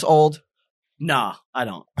consider us old? Nah, I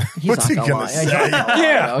don't. What's he going to say?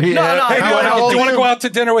 Yeah. No. Hey, do you want to go out to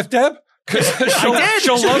dinner with Deb? Because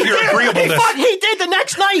she'll love your agreeableness. He did the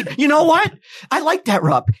next night. You know what? I like that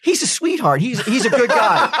Rupp. He's a sweetheart. He's a good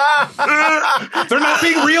guy. They're not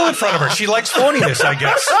being real in front of her. She likes phoniness, I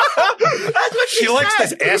guess. That's what she likes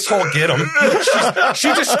this asshole get him.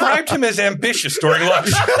 She described him as ambitious during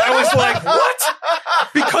lunch. I was like, what?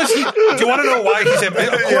 Because do you want to know why he's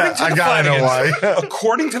ambitious?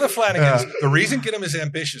 According to the Flanagans, the reason Get him is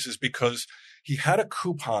ambitious is because he had a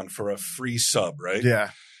coupon for a free sub, right?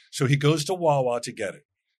 Yeah. So he goes to Wawa to get it.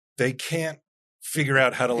 They can't figure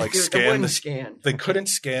out how to scan. They couldn't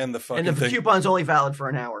scan the fucking thing. And the coupon's only valid for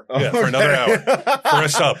an hour. Yeah, for another hour. For a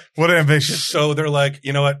sub. What ambitious. So they're like,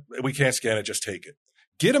 you know what? We can't scan it. Just take it.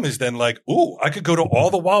 Get him is then like, ooh, I could go to all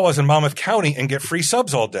the Wawas in Monmouth County and get free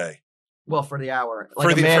subs all day. Well, for the hour.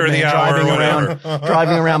 For the hour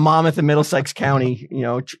driving around Monmouth and Middlesex County,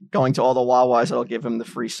 going to all the Wawas that'll give him the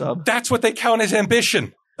free sub. That's what they count as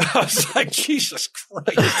ambition. I was like, Jesus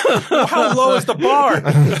Christ. How low is the bar?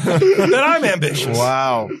 That I'm ambitious.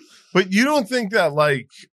 Wow. But you don't think that, like,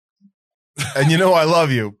 and you know I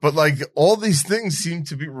love you, but like all these things seem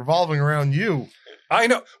to be revolving around you. I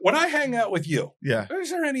know. When I hang out with you, Yeah.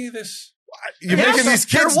 is there any of this? You're making these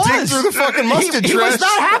kids dig through the fucking mustard He trash. was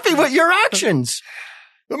not happy with your actions.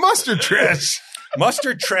 The mustard trash.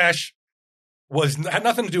 Mustard trash had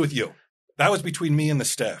nothing to do with you. That was between me and the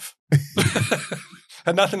staff.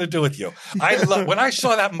 Had nothing to do with you. When I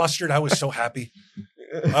saw that mustard, I was so happy.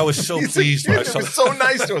 I was so pleased when I saw It was so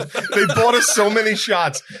nice to us. They bought us so many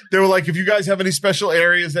shots. They were like, if you guys have any special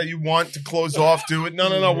areas that you want to close off, do it. No,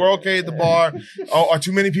 we're okay at the bar. Oh, are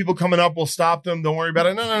too many people coming up? We'll stop them. Don't worry about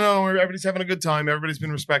it. No, don't worry. Everybody's having a good time. Everybody's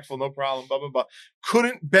been respectful. No problem. Blah, blah, blah.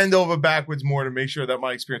 Couldn't bend over backwards more to make sure that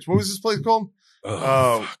my experience. What was this place called?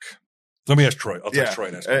 Oh, fuck. Let me ask Troy. I'll text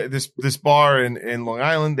Troy next. This bar in Long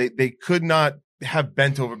Island, they could not have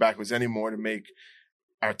bent over backwards anymore to make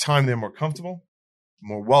our time there more comfortable,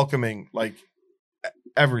 more welcoming, like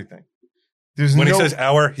everything. When he says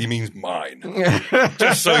our, he means mine.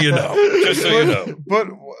 Just so you know. Just so you know.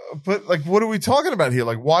 But like, what are we talking about here?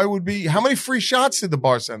 Like, why would be? How many free shots did the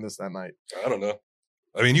bar send us that night? I don't know.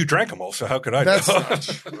 I mean, you drank them all, so how could I That's know? not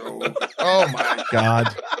true. Oh my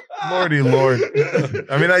God. Lordy Lord.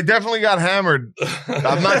 I mean, I definitely got hammered.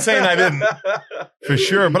 I'm not saying I didn't. For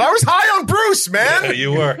sure. But I was high on Bruce, man. Yeah,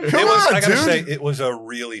 you were. I gotta say, it was a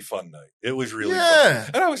really fun night. It was really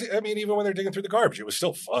fun. And even when they're digging through the garbage, it was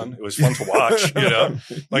still fun. It was fun to watch, you know?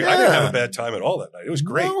 Like, I didn't have a bad time at all that night. It was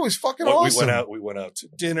great. No, it was fucking awesome. We went out to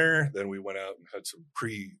dinner, then we went out and had some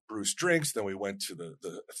pre-Bruce drinks, then we went to the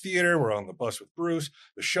theater. We're on the bus with Bruce.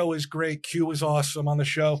 The show is great. Q was awesome on the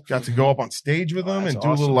show. Got to go up on stage with him and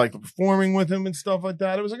do a little like performing with him and stuff like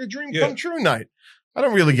that. It was like a dream come true night. I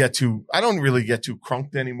don't really get too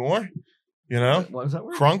crunked anymore. You know? What was that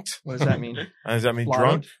word? Crunked. What does that mean? Does that mean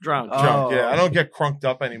Drunk? drunk? Drunk. Drunk. Yeah, I don't get crunked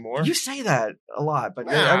up anymore. You say that a lot, but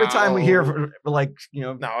every time we hear, like, you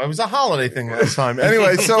know. No, it was a holiday thing last time.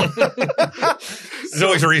 Anyway, so. There's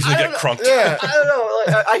always a reason to get crunked. Yeah. I don't know.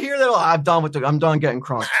 Like, I hear that a lot. I'm done getting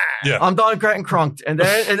crunked. Yeah. I'm done getting crunked. And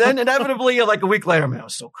then inevitably, like a week later, man, I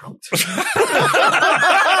was so crunked.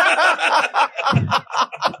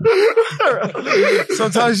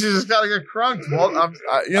 Sometimes you just gotta get crunked. Well,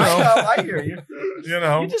 I hear you. You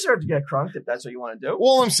know, you deserve to get crunked if that's what you want to do.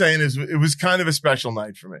 All I'm saying is it was kind of a special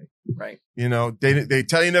night for me. Right. You know, they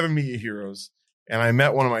tell you never meet your heroes, and I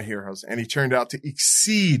met one of my heroes, and he turned out to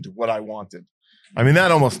exceed what I wanted. I mean,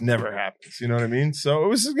 that almost never happens. You know what I mean? So it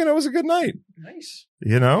was a good night. Nice.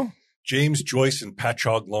 You know, James Joyce in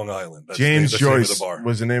Patchogue, Long Island. That's James the Joyce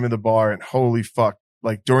was the name of the bar, and holy fuck.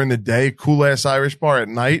 Like during the day, cool ass Irish bar. At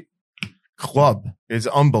night, club. It's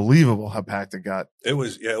unbelievable how packed it got. It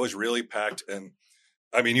was really packed. And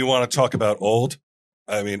I mean, you want to talk about old?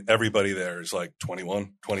 I mean, everybody there is like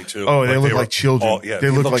 21, 22. Oh, they look like children. They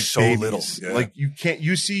look like so babies. little. Yeah. Like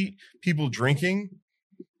you see people drinking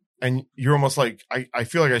and you're almost like, I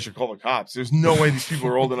feel like I should call the cops. There's no way these people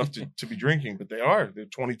are old enough to be drinking, but they are. They're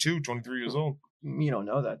 22, 23 years old. You don't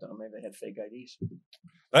know that though. Maybe they had fake IDs.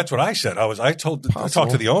 That's what I said. I talked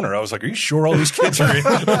to the owner. I was like, are you sure all these kids are here?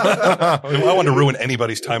 I wanted to ruin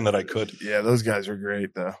anybody's time that I could. Yeah, those guys are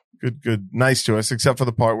great though. Good. Nice to us, except for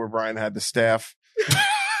the part where Brian had the staff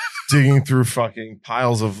digging through fucking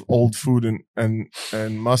piles of old food and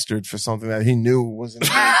mustard for something that he knew wasn't in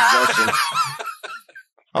possession.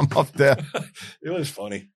 I'm up there. It was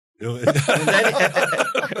funny. We were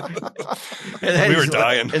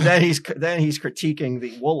dying. And then he's critiquing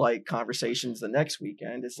the Woolite conversations the next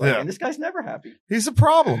weekend. It's like, man, this guy's never happy. He's a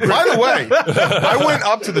problem. By the way, I went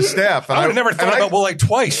up to the staff. And I would have never thought about Woolite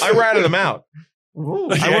twice. I ratted him out. Ooh.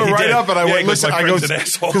 I went right up and I went, listen, I go,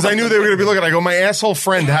 because I knew they were going to be looking. I go, my asshole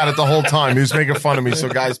friend had it the whole time. He was making fun of me. So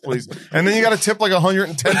guys, please. And then you got to tip like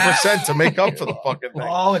 110% to make up for the fucking thing.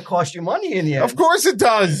 Oh, it cost you money in the end. Of course it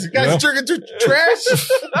does. You guys drinking through trash.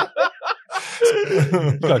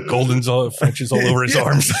 He's got golden Frenches all over his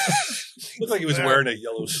arms. Looked like he was wearing a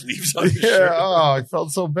yellow sleeves on his shirt. Oh, I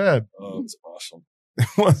felt so bad. Oh, it's awesome. That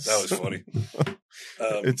was funny.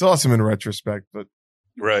 It's awesome in retrospect, but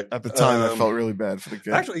right at the time, I felt really bad for the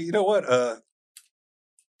kid. Actually, you know what?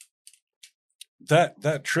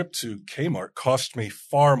 That trip to Kmart cost me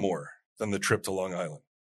far more than the trip to Long Island.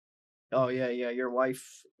 Oh yeah. Your wife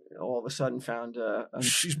all of a sudden found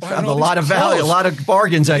she's found a lot of value, a lot of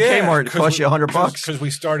bargains at Kmart. It cost you $100 because we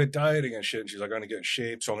started dieting and shit. And she's like, I'm going to get in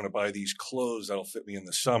shape, so I'm going to buy these clothes that'll fit me in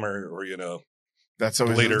the summer, or that's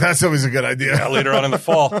always a good idea. Yeah, later on in the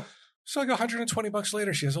fall. So like $120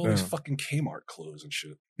 later, she has all these fucking Kmart clothes and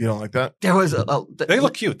shit. You don't like that? There was They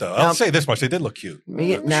look cute though. I'll say this much: they did look cute.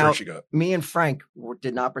 Me and Frank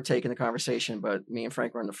did not partake in the conversation, but me and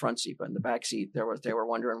Frank were in the front seat, but in the back seat, they were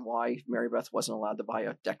wondering why Mary Beth wasn't allowed to buy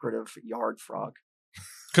a decorative yard frog.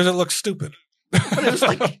 Because it looks stupid. But it was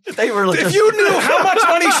like they were. If you knew how much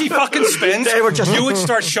money she fucking spends, you would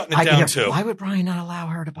start shutting it down too. Why would Brian not allow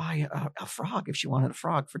her to buy a frog if she wanted a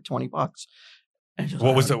frog for $20?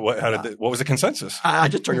 What was the consensus? I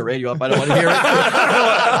just turned the radio up. I don't want to hear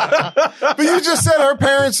it. But you just said her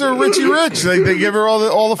parents are Richie Rich. They give her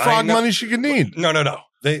all the frog money she could need. No.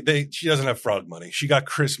 She doesn't have frog money. She got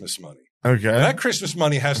Christmas money. Okay. And that Christmas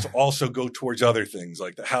money has to also go towards other things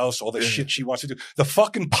like the house, all the shit she wants to do. The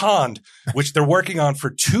fucking pond, which they're working on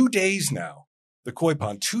for 2 days now. The koi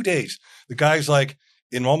pond, 2 days. The guy's like,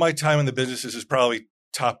 in all my time in the business, this is probably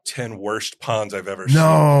top 10 worst ponds I've ever seen.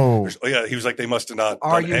 No. Yeah, he was like, they must have not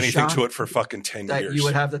done anything to it for fucking 10 that years. You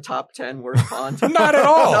would have the top 10 worst ponds? Not at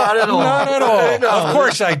all. Not at all. Not at all. No. Of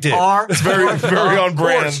course I did. It's very on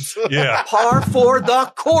brand. Yeah. Par for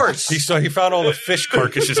the course. He found all the fish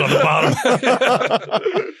carcasses on the bottom.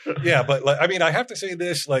 Yeah, but like, I mean, I have to say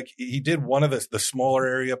this, like he did one of the smaller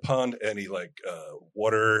area pond and he like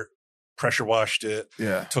water pressure washed it,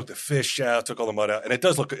 took the fish out, took all the mud out. And it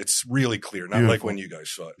does look, it's really clear, not like when you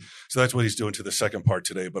guys saw it. So that's what he's doing to the second part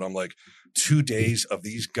today. But I'm like, 2 days of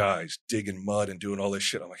these guys digging mud and doing all this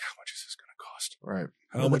shit. I'm like, how much is this going to cost? Right.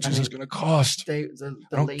 How much is this going to cost? I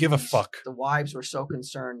don't give a fuck. The wives were so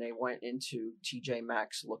concerned they went into TJ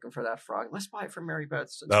Maxx looking for that frog. Let's buy it for Mary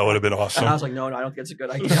Beth. That would have been awesome. And I was like, no, I don't think it's a good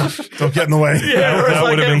idea. Don't get in the way. Yeah, that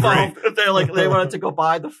would have been great. If they wanted to go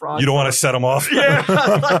buy the frog. You don't want to set them off? Yeah.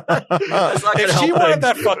 If she wanted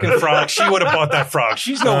that fucking frog, she would have bought that frog.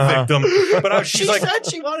 She's no victim. But she said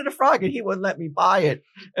she wanted a frog and he wouldn't let me buy it.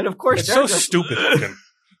 And of course, it's so stupid looking.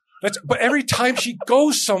 But every time she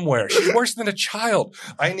goes somewhere, she's worse than a child.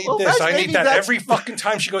 I need this. I need that. Every fucking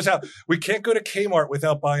time she goes out, we can't go to Kmart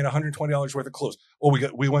without buying $120 worth of clothes. Oh,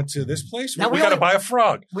 we went to this place. We got to buy a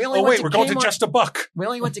frog. Oh wait, we're going to Just a Buck. We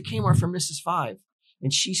only went to Kmart for Mrs. Five,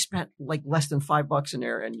 and she spent like less than $5 in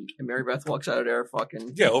there. And Mary Beth walks out of there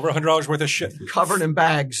fucking over $100 worth of shit, covered in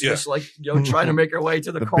bags, just like trying to make her way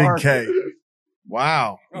to the car. Big K.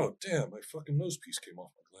 Wow. Oh damn! My fucking nose piece came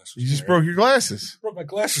off. You just broke your glasses. Broke my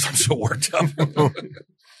glasses. I'm so worked up.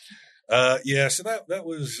 Yeah. So that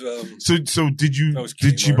was. So did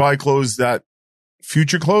you buy clothes that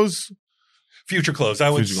future clothes? Future clothes. I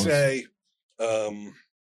would say,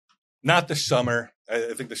 not the summer.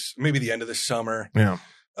 I think maybe the end of the summer. Yeah.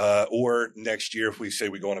 Or next year if we say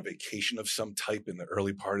we go on a vacation of some type in the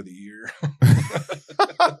early part of the year.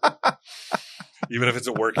 Even if it's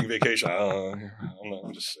a working vacation, I don't know.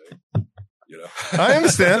 I'm just saying. I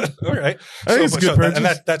understand. All right. I think it's good purchase.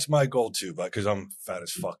 And that's my goal too, because I'm fat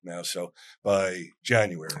as fuck now. So by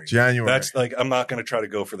January, that's like, I'm not going to try to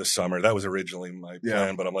go for the summer. That was originally my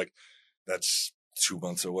plan, but I'm like, that's 2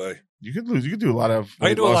 months away. You could do a lot of.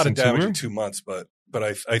 I do a lot of damage in 2 months, but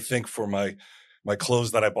I think for my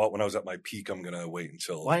clothes that I bought when I was at my peak, I'm going to wait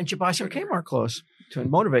until. Why didn't you buy some Kmart clothes to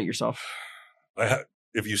motivate yourself?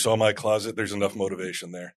 If you saw my closet, there's enough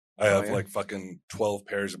motivation there. I have like fucking 12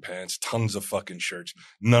 pairs of pants, tons of fucking shirts.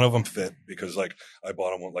 None of them fit because like I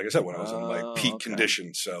bought them, like I said, when I was in my peak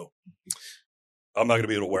condition. So I'm not going to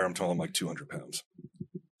be able to wear them until I'm like 200 pounds.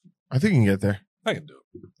 I think you can get there. I can do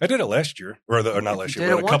it. I did it last year or not last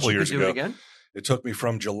year, but a couple of years ago. It took me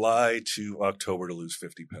from July to October to lose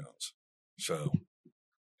 50 pounds. So,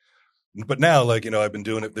 but now, like, I've been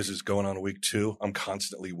doing it. This is going on week 2. I'm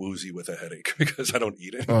constantly woozy with a headache because I don't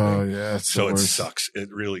eat anything. Oh, yeah. So it sucks. It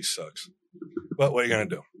really sucks. But what are you going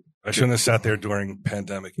to do? I shouldn't have sat there during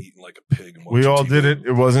pandemic eating like a pig. And we all did it.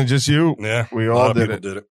 It wasn't just you. Yeah. We all did it.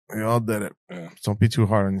 did it. We all did it. Yeah. Don't be too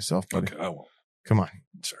hard on yourself, buddy. Okay, I won't. Come on.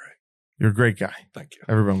 It's all right. You're a great guy. Thank you.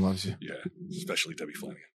 Everyone loves you. Yeah. Especially Debbie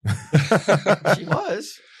Flanagan. She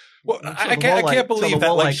was. Well, I can't believe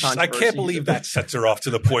that. Like, I can't believe that sets her off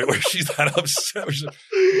to the point where she's that upset.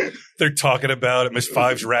 They're talking about it. Miss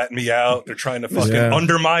Five's ratting me out. They're trying to fucking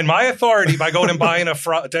undermine my authority by going and buying a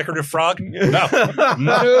decorative frog. No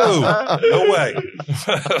way.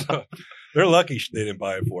 They're lucky they didn't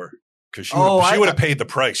buy it for her because she would have paid the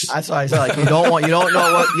price. That's why I said, like, you don't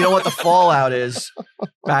know what the fallout is.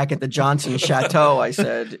 Back at the Johnson Chateau, I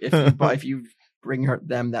said, if you bring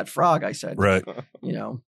them that frog, I said, right,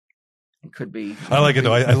 it could be. I like it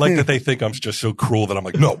though. I like that they think I'm just so cruel that I'm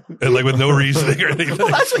like, no, and like with no reasoning or anything. Well,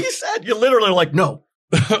 that's what you said. You're literally like, no.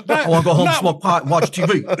 I want to go home, smoke pot, and watch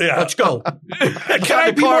TV. Yeah. Let's go. Can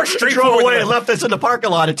I be more straightforward? Drove away than and that? left us in the parking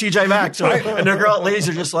lot at TJ Maxx. And the ladies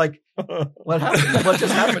are just like, what happened? What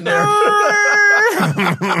just happened there?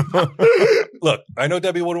 Look, I know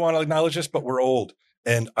Debbie wouldn't want to acknowledge this, but we're old.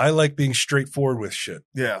 And I like being straightforward with shit.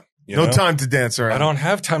 Yeah. You No know? time to dance around. I don't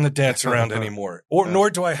have time to dance around anymore. Nor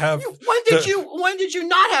do I have. When did you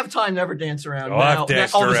not have time to ever dance around? Oh, now, I've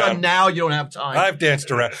danced all of a around. sudden, now you don't have time. I've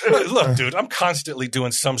danced around. Look, dude, I'm constantly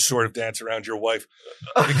doing some sort of dance around your wife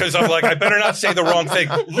because I'm like, I better not say the wrong thing.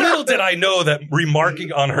 Little did I know that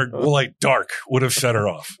remarking on her light dark would have set her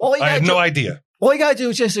off. I had no idea. All you gotta do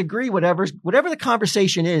is just agree. Whatever the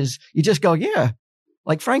conversation is, you just go, yeah,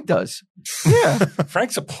 like Frank does. Yeah.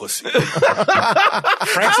 Frank's a pussy.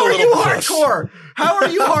 How are you hardcore? How are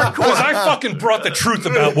you hardcore? Because I fucking brought the truth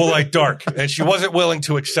about Woolite Dark, and she wasn't willing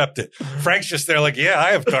to accept it. Frank's just there like, yeah,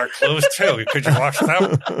 I have dark clothes too. Could you wash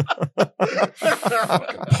them?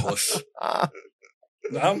 Fucking puss.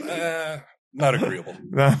 I'm not agreeable.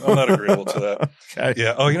 I'm not agreeable to that. Okay.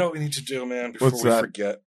 Yeah. Oh, you know what we need to do, man, before What's we that?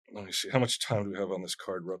 forget? Let me see. How much time do we have on this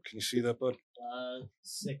card, Rob? Can you see that, bud?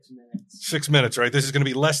 6 minutes. 6 minutes, right? This is going to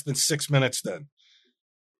be less than 6 minutes then.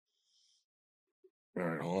 All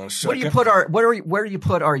right, hold on a second. Where do you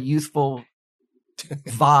put our youthful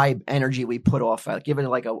vibe energy we put off at? Give it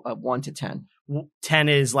like a 1 to 10. 10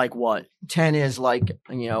 is like what? 10 is like,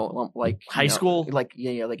 like High school? Like,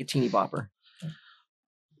 yeah, like a teeny bopper.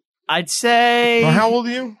 I'd say Well, how old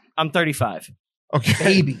are you? I'm 35. Okay.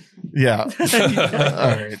 Baby. Yeah. All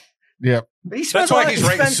right. Yep. But he spends That's why he's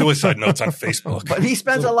writing suicide notes on Facebook. But he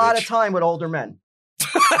spends a lot of time with older men.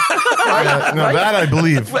 That I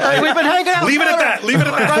believe. We've been hanging out. Leave it at that. Leave it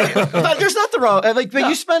at that. Right? But there's nothing wrong. But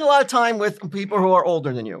you spend a lot of time with people who are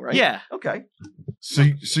older than you, right? Yeah. Okay. So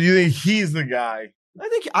you think he's the guy? I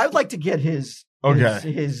think I'd like to get his.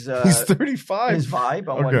 Okay. His He's 35. his vibe.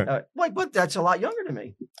 On Okay. but that's a lot younger than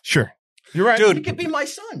me. Sure. You're right. Dude. He could be my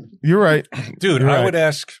son. You're right. Dude, You're I right. would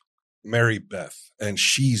ask Mary Beth, and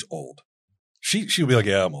she's old. She would be like,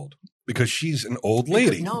 yeah, I'm old. Because she's an old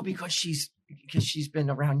lady. Because she's been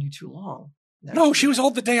around you too long. No, she was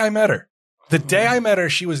old the day I met her. The day I met her,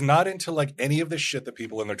 she was not into like any of the shit that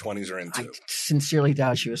people in their 20s are into. I sincerely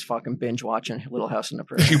doubt she was fucking binge watching Little House on the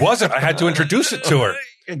Prairie. She wasn't. I had to introduce it to her.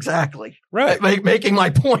 Exactly. Right. Making my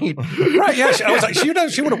point. Right. Yeah. I was like, she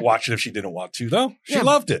would have watched it if she didn't want to, though. She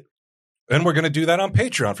loved it. And we're going to do that on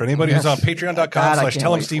Patreon. For anybody who's on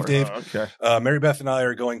patreon.com/tellhimsteve-dave. Okay. Mary Beth and I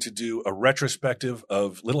are going to do a retrospective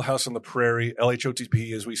of Little House on the Prairie,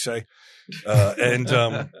 LHOTP, as we say.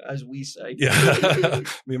 As we say. Yeah.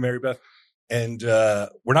 Me and Mary Beth. And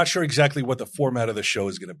we're not sure exactly what the format of the show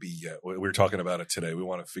is going to be yet. We were talking about it today. We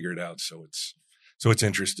want to figure it out so it's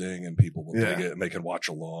interesting and people will dig it and they can watch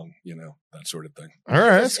along, that sort of thing. All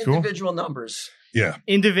right. That's cool. Individual numbers. Yeah.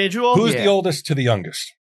 Individual? Who's the oldest to the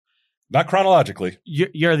youngest? Not chronologically.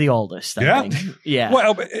 You're the oldest. I think. Yeah.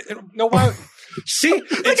 Well, no, why? See,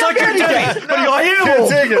 it's like your daddy. But I am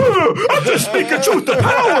old. I'm just speaking truth to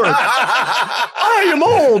power. I am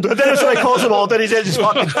old. And then as I calls him old, then his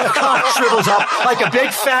fucking cock shrivels up like a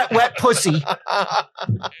big fat wet pussy.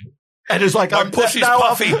 And it's like, My pussy's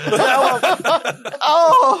puffy.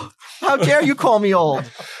 Oh, how dare you call me old?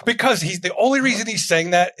 Because the only reason he's saying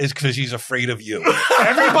that is because he's afraid of you.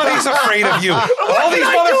 Everybody's afraid of you. All these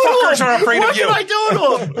motherfuckers are afraid of you. What can I do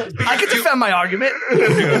to him? I can defend my argument.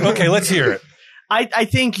 Okay, let's hear it. I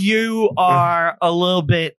think you are a little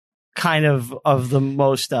bit kind of the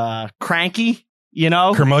most cranky,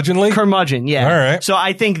 Curmudgeonly? Curmudgeon, yeah. All right. So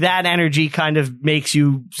I think that energy kind of makes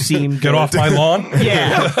you seem Get off my lawn?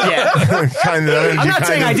 Yeah. Kind of energy. I'm not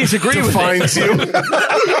saying I disagree with it. defines you.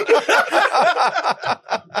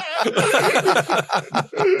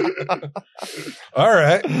 All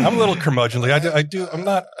right. I'm a little curmudgeonly.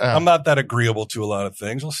 I'm not that agreeable to a lot of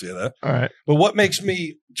things. I'll say that. All right. But what makes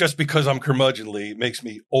me, just because I'm curmudgeonly, makes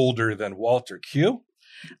me older than Walter Q?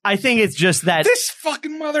 I think it's just that This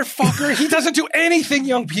fucking motherfucker, he doesn't do anything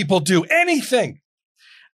young people do. Anything.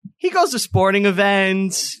 he goes to sporting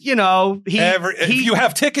events, If you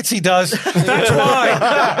have tickets, he does. That's why.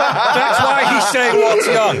 That's why he's saying Walt's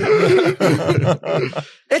young.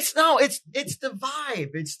 It's the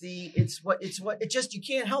vibe. You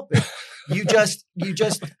can't help it.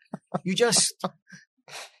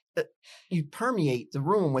 You permeate the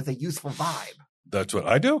room with a youthful vibe. That's what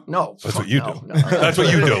I do? No. That's what you No, do. no. That's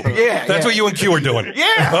what you do. Yeah. That's what you and Q are doing.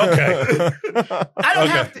 Yeah. Okay. I don't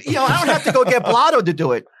have to go get Blotto to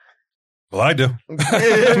do it. Well, I do. That's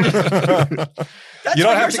You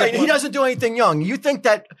don't what have you're to saying. get- He doesn't do anything young. You think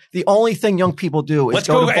that the only thing young people do is Let's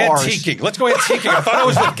go go to bars. antiquing. Let's go antiquing. I thought I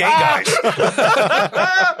was with gay guys.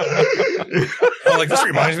 I'm like, this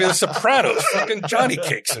reminds me of The Sopranos, fucking Johnny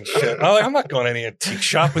Cakes and shit. I'm like, I'm not going to any antique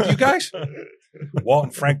shop with you guys. Walt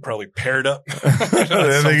and Frank probably paired up.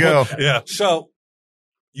 There they go. Yeah. So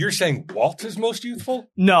you're saying Walt is most youthful?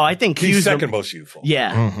 No, I think He's Q's second most youthful.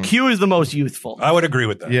 Yeah, Mhm. Q is the most youthful. I would agree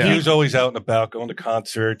with that. Yeah. He was always out and about, going to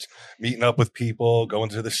concerts, meeting up with people, going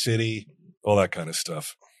to the city, all that kind of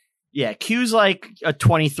stuff. Yeah, Q's like a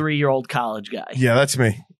 23-year-old college guy. Yeah, that's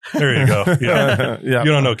me. There you go. Yeah. Yeah.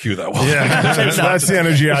 You don't know Q that well. Yeah, that's the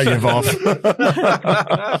energy I give off.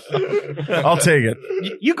 I'll take it.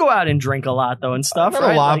 You go out and drink a lot though and stuff, Not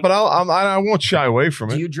right? a lot, Like- but I won't shy away from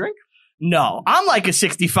Do it. you drink? no, I'm like a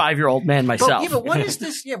 65-year-old man myself. But what is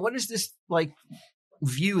this? Yeah, what is this like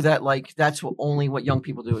view that like that's only what young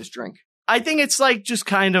people do is drink? I think it's like just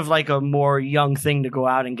kind of like a more young thing to go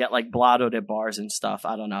out and get like blottoed at bars and stuff.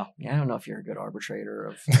 I don't know. Yeah, I don't know if you're a good arbitrator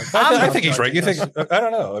of. I think he's right. You think? I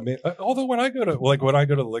don't know. I mean, although when I go to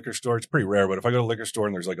the liquor store, it's pretty rare. But if I go to the liquor store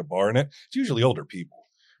and there's like a bar in it, it's usually older people.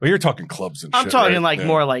 Well, you're talking clubs and I'm shit. talking right? like Yeah.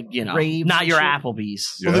 more like, Raves not and your shit.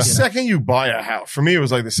 Applebee's. Yeah. Well, the second you buy a house, for me, it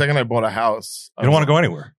was like the second I bought a house. You don't want to go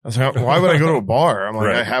anywhere. I was like, why would I go to a bar? I'm like,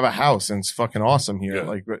 Right. I have a house and it's fucking awesome here. Yeah.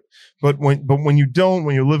 Like, but when you don't,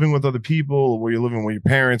 when you're living with other people, where you're living with your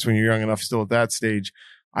parents, when you're young enough, still at that stage,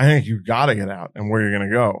 I think you got to get out. And where you're going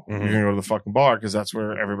to go? Mhm. You're going to go to the fucking bar because that's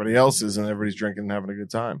where everybody else is and everybody's drinking and having a good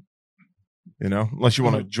time. You know, unless you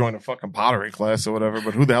want to join a fucking pottery class or whatever.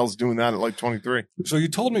 But who the hell's doing that at like 23? So you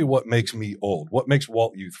told me what makes me old. What makes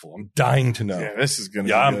Walt youthful? I'm dying to know. Yeah, this is going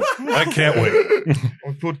to Yeah, be good. I can't wait.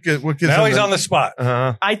 What gets Now he's on the spot.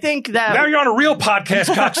 I think that Now you're on a real podcast,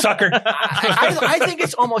 cocksucker. I think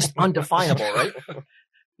it's almost undefinable, right?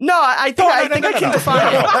 no, I think I can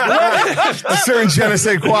define it. a certain je ne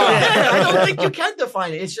sais quoi. I don't think you can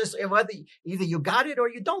define it. It's just whether either you got it or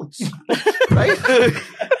you don't, right?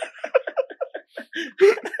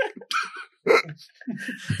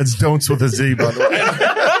 It's don'ts with a Z, by the way.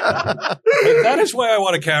 That is why I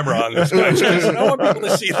want a camera on this guy. Because I want people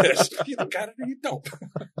to see this. You either got it or you don't.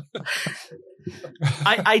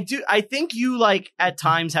 I do. I think you like at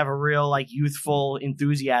times have a real like youthful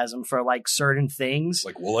enthusiasm for like certain things,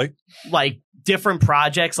 Like Woolite? like different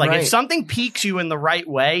projects. Like Right. if something piques you in the right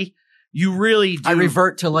way, you really do. I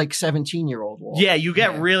revert to like 17-year-old Walt. Yeah, you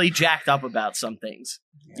get really jacked up about some things.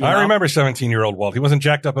 You I know? remember 17-year-old Walt. He wasn't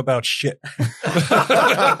jacked up about shit.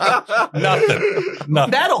 Nothing.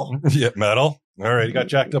 Metal. Yeah, metal. All right, he got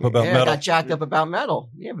jacked up about Yeah, I metal. got jacked up about metal.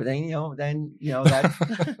 Yeah, but then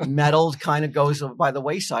that metal kind of goes by the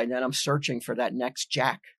wayside. And then I'm searching for that next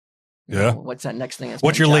jack. You Yeah. know, what's that next thing? That's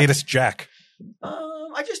What's gonna your jack? latest jack?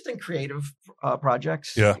 I just think creative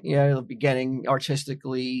projects. Yeah. Yeah, beginning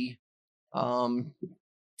artistically,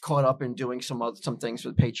 caught up in doing some things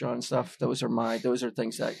with Patreon and stuff. Those are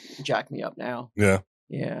things that jack me up now. Yeah.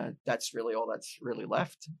 Yeah, that's really all that's really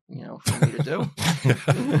left, for me to do.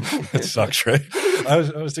 It sucks, right? I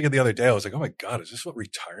was thinking the other day, I was like, oh my God, is this what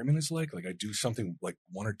retirement is like? Like I do something like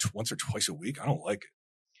once or twice a week. I don't like it.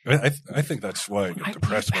 I think that's why I get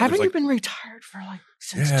depressed. Haven't you been retired for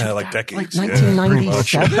since like decades? like Yeah, pretty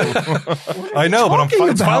much. 1997? I know, but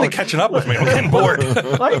it's finally about? catching up with me. I'm getting bored.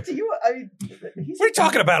 What What are you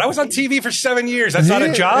talking about? I was on TV for 7 years. That's not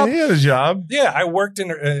a job. He had a job. Yeah, I worked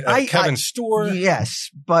in Kevin's store. Yes,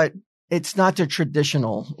 but it's not the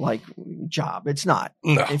traditional job. It's not.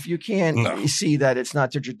 No. If you can't No. see that it's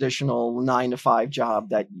not the traditional 9-to-5 job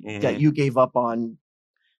that you gave up on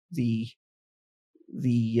the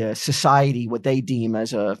society, what they deem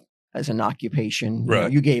as an occupation.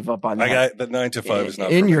 Right. You gave up on that. I got the 9 to 5 is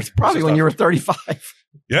not in for your me. probably It's when just you were not 35.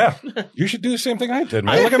 Yeah, you should do the same thing I did,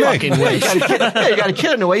 man. Look at me. fucking Yeah, you got a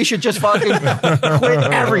kid in the way. You should just fucking quit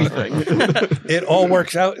everything. It all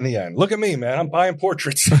works out in the end. Look at me, man. I'm buying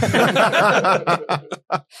portraits.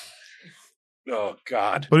 Oh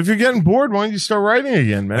God! But if you're getting bored, why don't you start writing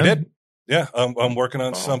again, man? I did. Yeah, I'm working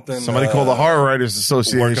on something. Somebody called the Horror Writers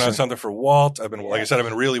Association. Working on something for Walt. Like I said, I've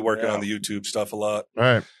been really working on the YouTube stuff a lot.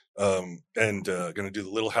 Right. And going to do the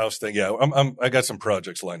Little House thing. Yeah, I got some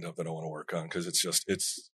projects lined up that I want to work on because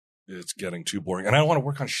it's getting too boring, and I don't want to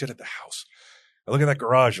work on shit at the house. I look at that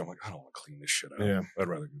garage. I'm like, I don't want to clean this shit out. Yeah. I'd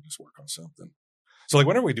rather just work on something. So like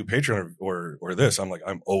whenever we do Patreon or this, I'm like,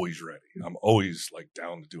 I'm always ready. I'm always like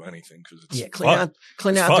down to do anything because it's Clean fun. out It's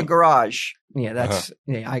the fun. garage. Yeah, that's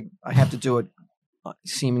I have to do it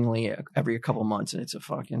seemingly every couple of months, and it's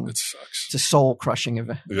a soul crushing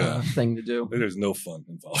thing to do. There's no fun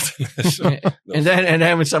involved in this. And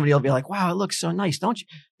then when somebody will be like, "Wow, it looks so nice. Don't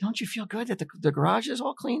you feel good that the garage is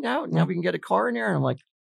all cleaned out and now we can get a car in there?" And I'm like,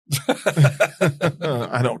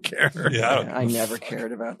 I don't care. Yeah, I never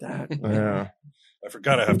cared about that. Yeah. I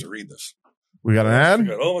forgot I have to read this. We got an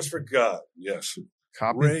ad? Almost forgot. Yes.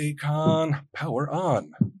 Copy. Raycon, power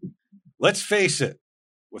on. Let's face it,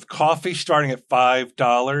 with coffee starting at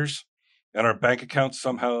 $5 and our bank account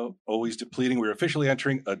somehow always depleting, we're officially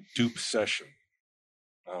entering a dupe session.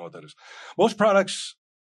 I don't know what that is. Most products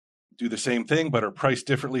do the same thing, but are priced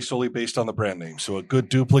differently solely based on the brand name. So a good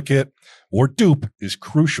duplicate or dupe is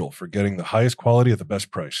crucial for getting the highest quality at the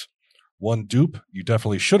best price. One dupe you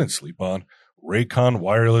definitely shouldn't sleep on: Raycon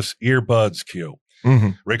wireless earbuds, Q. Mm-hmm.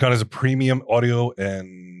 Raycon is a premium audio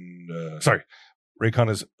and Raycon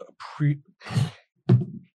is a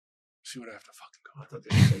see what I have to fucking go. I thought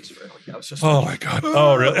this was Israeli. Oh my God.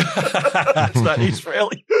 Oh, really? It's not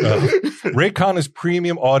Israeli. Raycon is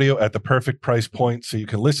premium audio at the perfect price point, so you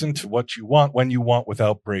can listen to what you want when you want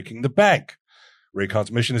without breaking the bank.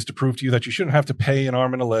 Raycon's mission is to prove to you that you shouldn't have to pay an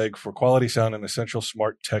arm and a leg for quality sound and essential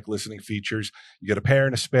smart tech listening features. You get a pair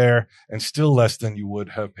and a spare, and still less than you would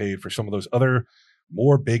have paid for some of those other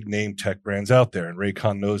more big name tech brands out there. And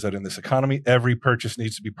Raycon knows that in this economy, every purchase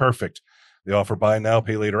needs to be perfect. They offer buy now,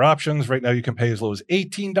 pay later options. Right now, you can pay as low as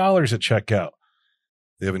 $18 at checkout.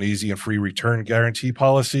 They have an easy and free return guarantee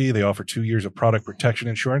policy. They offer 2 years of product protection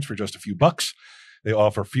insurance for just a few bucks. They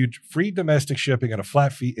offer free domestic shipping and a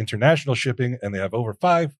flat fee international shipping, and they have over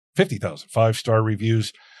 50,000 5-star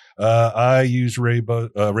reviews. I use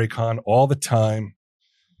Raycon all the time.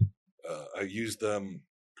 I use them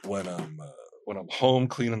when I'm home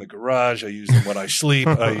cleaning the garage. I use them when I sleep.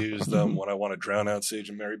 I use them when I want to drown out Sage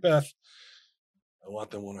and Mary Beth. I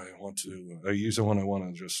want them when I want to. I use them when I want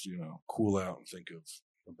to just, cool out and think of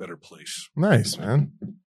a better place. Nice, man.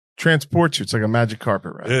 Transports you. It's like a magic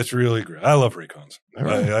carpet ride. It's really great. I love Raycons.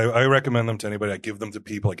 Right. I recommend them to anybody. I give them to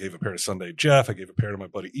people. I gave a pair to Sunday Jeff. I gave a pair to my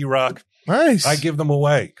buddy E-Rock. Nice. I give them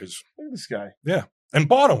away because look at this guy. Yeah, and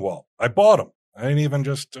bought them, Walt. I bought them. I didn't even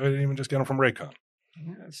just get them from Raycon.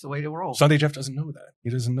 Yeah, that's the way to roll. Sunday Jeff doesn't know that.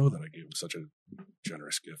 He doesn't know that I gave him such a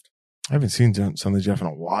generous gift. I haven't seen Sunday Jeff in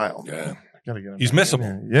a while. Yeah. I gotta get him. He's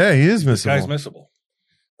missable. Yeah, he is missable. This guy's missable.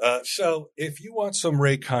 So if you want some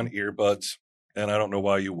Raycon earbuds, and I don't know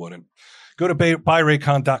why you wouldn't, go to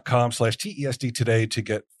buyraycon.com/TESD today to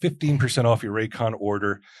get 15% off your Raycon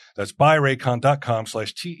order. That's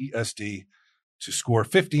buyraycon.com/TESD to score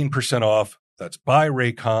 15% off. That's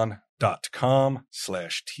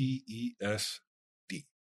buyraycon.com/TESD.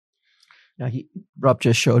 Now, Rupp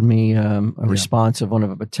just showed me a response of one of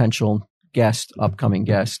a potential upcoming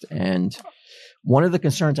guest. And one of the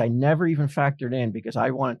concerns I never even factored in because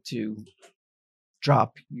I wanted to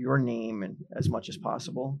drop your name and as much as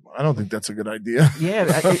possible. I don't think that's a good idea. Yeah.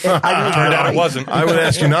 Turned out it wasn't. I would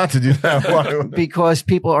ask you not to do that. Because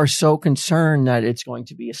people are so concerned that it's going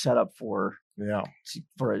to be a setup for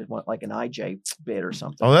like an IJ bid or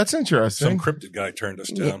something. Oh, that's interesting. Some cryptid guy turned us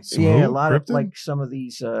down. Yeah, a lot of like some of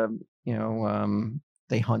these,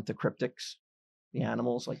 they hunt the cryptics, the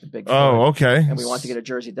animals, like the big. Oh, okay. And we want to get a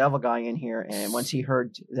Jersey Devil guy in here. And once he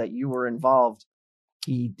heard that you were involved,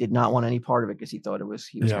 he did not want any part of it because he thought he was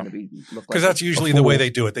going to be. Because that's usually the way they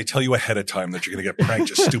do it. They tell you ahead of time that you're going to get pranked,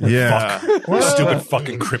 you stupid fuck. You stupid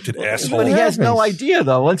fucking cryptid asshole. But he has no idea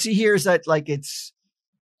though. Once he hears that, like it's.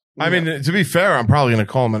 I mean, to be fair, I'm probably going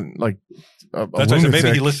to call him that's what I said.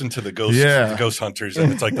 Maybe he listened to the ghost hunters,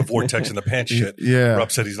 and it's like the vortex and the pants shit. Yeah,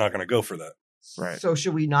 Rob said he's not going to go for that. Right. So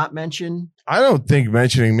should we not mention? I don't think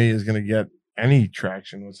mentioning me is going to get any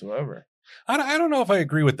traction whatsoever. I don't know if I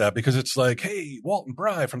agree with that because it's like, hey, Walt and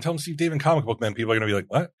Bry from Tell 'em Steve Dave and Comic Book Men. People are going to be like,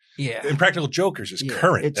 what? Yeah. Impractical Jokers is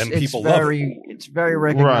current, and people love it. It's very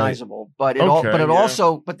recognizable, but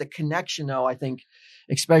the connection, though, I think,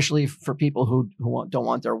 especially for people who don't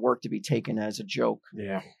want their work to be taken as a joke.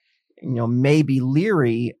 Yeah. May be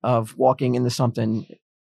leery of walking into something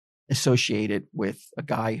associated with a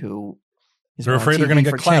guy who is they're afraid they're going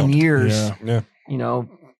to get clowned. 10 years. Yeah.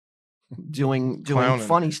 Doing clowning.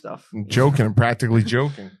 Funny stuff, joking and practically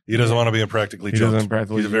joking. He doesn't want to be impractically joked.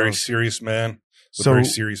 He's a very serious man. Very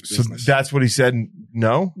serious business. So that's what he said.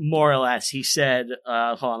 No, more or less. He said,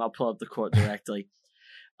 "Hold on, I'll pull up the quote directly."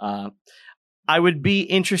 I would be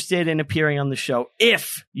interested in appearing on the show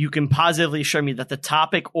if you can positively assure me that the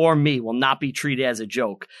topic or me will not be treated as a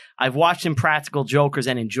joke. I've watched Impractical Jokers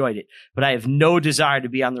and enjoyed it, but I have no desire to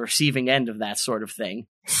be on the receiving end of that sort of thing.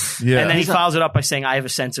 Yeah. And then he follows it up by saying, I have a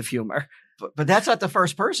sense of humor. But that's not the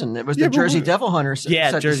first person. It was Yeah, the but Jersey we- Devil Hunter.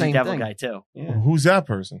 Said the Jersey same Devil thing. guy too. Yeah. Who's that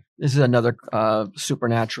person? This is another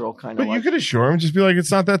supernatural kind But of. you Like, could assure him, just be like,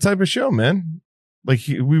 it's not that type of show, man. Like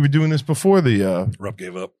we were doing this before the. Rupp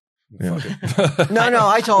gave up. Yeah. Fuck it. no,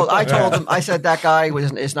 I told him. I said that guy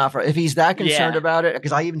is not for. If he's that concerned Yeah. about it,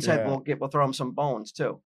 because I even said Yeah. we'll throw him some bones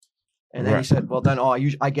too. And then he Right. said, "Well, then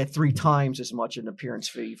I get 3 times as much an appearance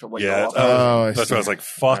fee for what Yeah, you offer." Oh, I that's see. why I was like,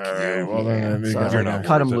 "Fuck All right, you." well, then So you're not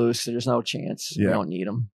cut him worth it. loose. There's no chance. Yeah. We don't need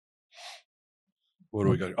him. What do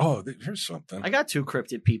we got? Oh, here's something. I got 2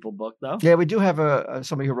 cryptid people booked though. Yeah, we do have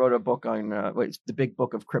somebody who wrote a book on the Big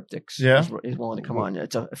Book of Cryptics. Yeah. is willing to come on.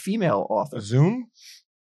 It's a female author. A Zoom?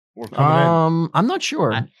 Or coming I'm not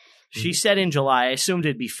sure. She said in July. I assumed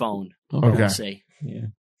it'd be phone. Okay. We'll see. Yeah.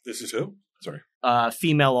 This is who? Sorry.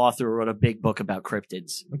 Female author who wrote a big book about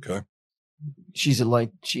cryptids. Okay. She's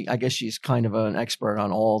I guess she's kind of an expert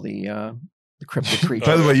on all the cryptic in? creatures.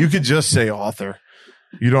 By the way, you could just say author.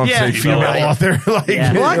 You don't Yeah, say female right. author. Like,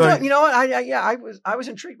 Yeah. Well, I like- thought, you know what? I was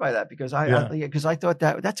intrigued by that because I thought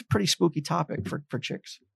that's a pretty spooky topic for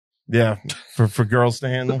chicks. yeah, for girls to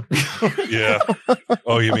handle. Yeah.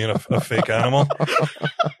 Oh, you mean a fake animal?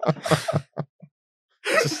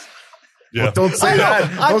 Yeah. Well, don't say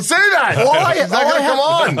that. Don't say that. All I, It's not all I gonna have,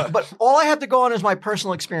 come on. But all I have to go on is my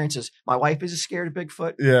personal experiences. My wife is scared of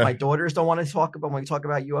Bigfoot. Yeah. My daughters don't want to talk about when we talk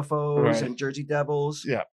about UFOs Right. and Jersey Devils.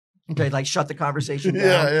 Yeah. Okay, like shut the conversation down.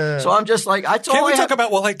 Yeah. So I'm just like, that's Can all we I talk have.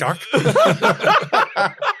 about Walt Dark? They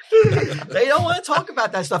don't want to talk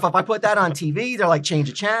about that stuff. If I put that on TV, they're like, change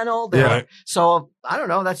the channel. They're Yeah. like- so I don't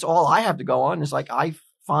know. That's all I have to go on. Is like, I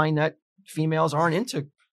find that females aren't into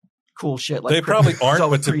cool shit. Like They probably aren't,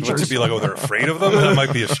 exotic but to creatures. be like, oh, they're afraid of them, that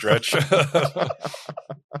might be a stretch.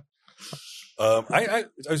 I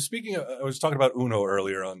was speaking, I was talking about Uno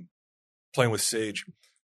earlier on playing with Sage.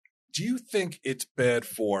 Do you think it's bad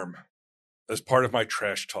form as part of my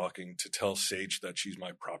trash talking to tell Sage that she's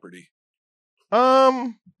my property?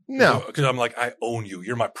 No. Because I'm like, I own you.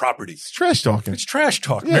 You're my property. It's trash talking. It's trash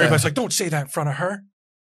talk. Yeah. Mary Beth's like, don't say that in front of her.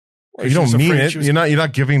 You She was don't mean afraid it. she was- You're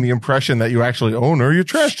not giving the impression that you actually own her. You're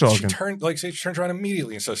trash She talking. turns around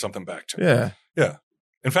immediately and says something back to me. Yeah. Yeah.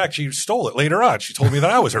 In fact, she stole it later on. She told me that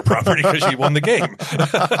I was her property because she won the game.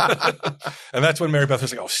 And that's when Mary Beth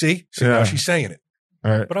was like, oh, see? Now Yeah. she's saying it.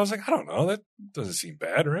 All right. But I was like, I don't know. That doesn't seem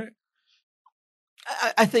bad, right?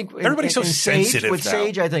 I think Everybody's so sensitive with now.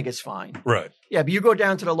 Sage, I think it's fine. Right. Yeah, but you go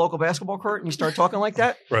down to the local babasketball court and you start talking like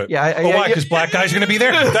that. Right. Yeah. Oh, why? Because black guys are going to be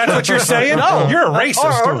there? That's what you're saying? No. You're a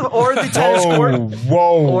racist. or the tennis court.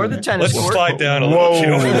 Whoa. Or the tennis Let's court. slide down a Whoa.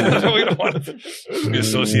 little. We don't want to be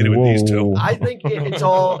associated with these two. I think it's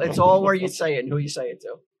all where you say it and who you say it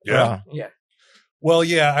to. Yeah. Yeah. Well,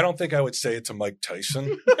 yeah, I don't think I would say it to Mike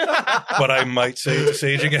Tyson, but I might say it to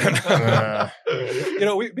Sage again. You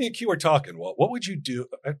know, me and Q were talking. Well, what would you do?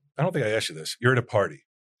 I don't think I asked you this. You're at a party.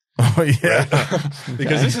 Oh, yeah. Right?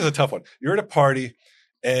 Because this is a tough one. You're at a party,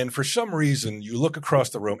 and for some reason, you look across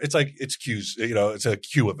the room. It's like it's Q's, it's a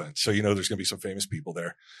Q event. So, there's going to be some famous people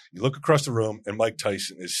there. You look across the room, and Mike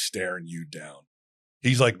Tyson is staring you down.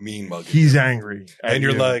 He's like mean mugging. He's angry. And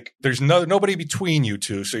you're like, there's nobody between you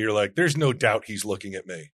two. So you're like, there's no doubt he's looking at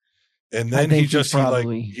me. And then I he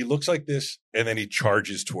think he looks like this, and then he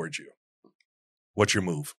charges towards you. What's your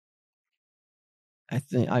move? I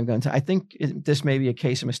think this may be a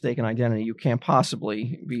case of mistaken identity. You can't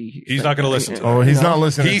possibly be. He's not going to listen to Oh, that. he's not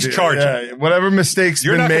listening. He's to charging. Yeah, whatever mistakes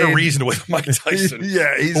You're been not made. going to reason with Mike Tyson.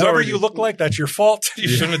 Yeah, he's Whoever already, you look like, that's your fault. You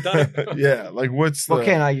shouldn't have done it. Yeah, like what's the? Well,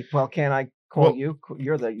 can I call Well- you?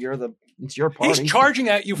 It's your party. He's charging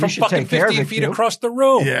at you from should fucking take care of 15 it, feet Q. across the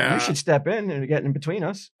room. Yeah, You should step in and get in between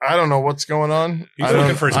us. I don't know what's going on. He's I looking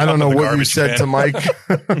don't, for his I don't cup know of the what you garbage said can. to Mike.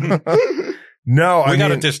 No, We I got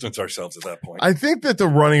to mean, distance ourselves at that point. I think that the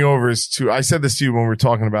running over is too. I said this to you when we were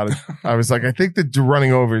talking about it. I was like, I think that the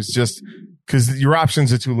running over is just because your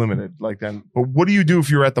options are too limited. Like then, but what do you do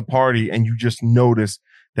if you're at the party and you just notice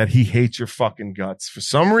that he hates your fucking guts for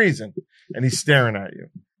some reason and he's staring at you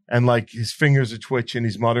and like his fingers are twitching,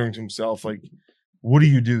 he's muttering to himself. Like, what do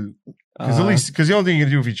you do? Because the only thing you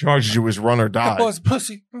can do if he charges you is run or die. That boy's a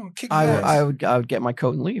pussy. Oh, kick his ass. I would get my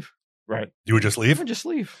coat and leave. Right. You would just I leave? would just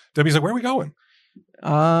leave. Debbie's like, where are we going?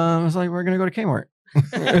 I was like, we're gonna go to Kmart.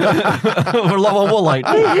 We're low on Woolite.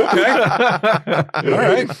 All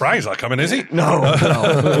right. Brian's not coming, is he? No.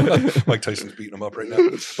 Mike Tyson's beating him up right now.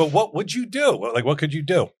 But what would you do? Like, what could you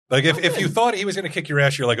do? Like, if you thought he was going to kick your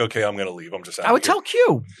ass, you're like, okay, I'm going to leave. I'm just out I would here. tell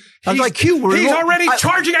Q. I was like, Q, He's already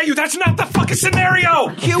charging at you. That's not the fucking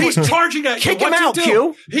scenario. Q He's charging at you. Kick him What'd out, you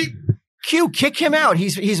do? Q. Q, kick him out.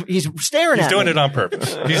 He's staring at me. He's doing it on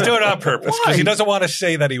purpose. He's doing it on purpose because he doesn't want to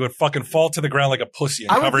say that he would fucking fall to the ground like a pussy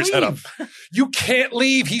and cover his head up. You can't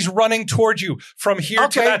leave. He's running towards you from here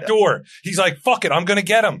to that door. He's like, fuck it, I'm going to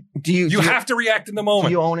get him. You have to react in the moment.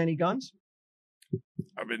 Do you own any guns?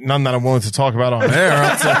 I mean, none that I'm willing to talk about on air.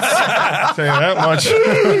 I'll tell you that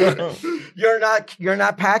much. You're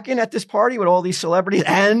not packing at this party with all these celebrities,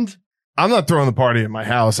 and I'm not throwing the party at my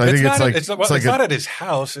house. I think it's not at his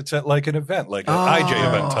house. It's at like an event, like an IJ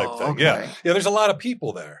event type thing. Okay. Yeah. There's a lot of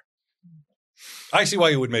people there. I see why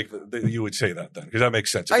you would you would say that then, because that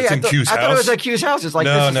makes sense. It's in Q's house. I thought it was at Q's house. It's like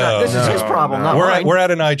this is his problem. Not mine. We're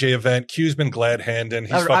at an IJ event. Q's been glad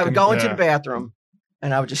handing. I would go into the bathroom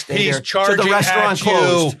and I would just stay there till the restaurant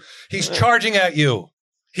closed. He's charging at you.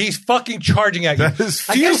 He's fucking charging at you.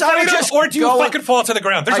 Do you fight him or do you fucking fall to the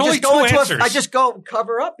ground? There's only two answers. I just go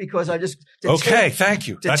cover up because I just thank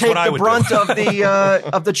you. That's what I would do. To take the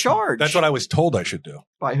brunt of the charge. That's what I was told I should do.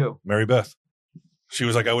 By who? Mary Beth. She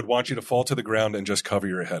was like, I would want you to fall to the ground and just cover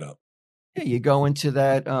your head up. Yeah, you go into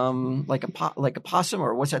that like a possum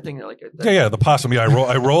or what's that thing the possum. Yeah,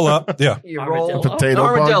 I roll up. Yeah, you roll potato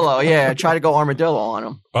armadillo. bug. Yeah, try to go armadillo on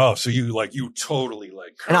them. Oh, so you totally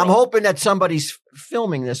curl. And I'm hoping that somebody's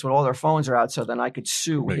filming this when all their phones are out, so then I could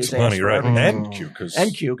sue Make his some money, ass right? And Q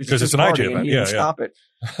because it's an IJ event. He didn't stop it.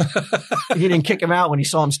 He didn't kick him out when he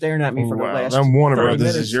saw him staring at me for the last. I'm Warner Brothers.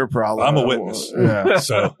 minutes. This is your problem. I'm a witness.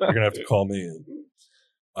 So you're gonna have to call me in.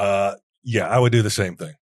 I would do the same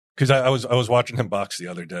thing. Because I was watching him box the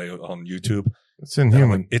other day on YouTube. It's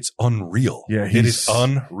inhuman. It's unreal. Yeah, it is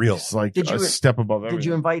unreal. It's like a step above everything. Did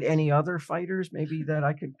you invite any other fighters maybe that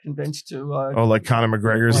I could convince to? Like Conor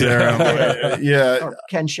McGregor's there. Yeah. Or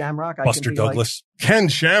Ken Shamrock. Buster Douglas. Ken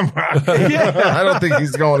Shamrock. I don't think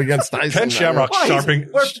he's going against Tyson. Ken Shamrock shopping.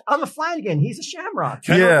 I'm a Flanagan. He's a Shamrock.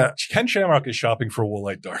 Ken Shamrock is shopping for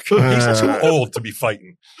Woolite Dark. He's too old to be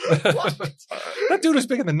fighting. That dude was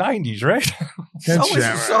big in the 90s, right?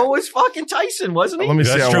 So was fucking Tyson, wasn't he? Let me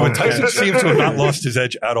see. That's true. But Tyson seems to have not lost his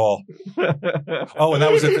edge at all. Oh, and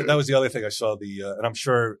that was the other thing I saw. And I'm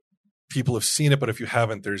sure people have seen it, but if you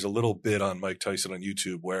haven't, there's a little bit on Mike Tyson on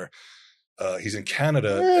YouTube where he's in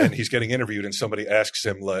Canada and he's getting interviewed, and somebody asks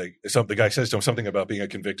him the guy says to him something about being a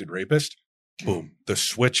convicted rapist. Boom. The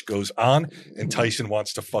switch goes on and Tyson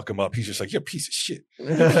wants to fuck him up. He's just like, you're a piece of shit.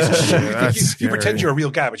 You're a piece of shit. You pretend you're a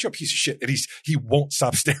real guy, but you're a piece of shit. And he won't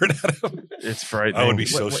stop staring at him. It's frightening. I would be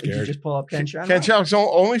so scared. Did you just pull up Ken Shamrock? Ken Shamrock's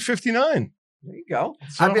only 59. There you go.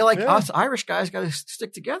 So, I'd be like, us Irish guys got to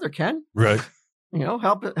stick together, Ken. Right.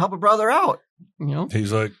 Help a brother out.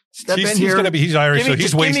 He's like, step in here. He's Irish, so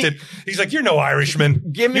he's wasted. He's like, you're no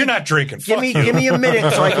Irishman. You're not drinking. Give me a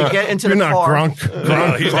minute so I can get into the car. You're not crunk.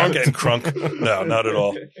 No, he's not getting crunk. No, not at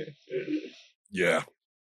all. Yeah,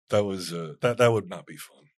 that was that would not be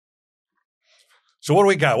fun. So what do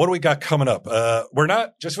we got? What do we got coming up? We're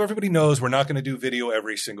not, just so everybody knows, we're not going to do video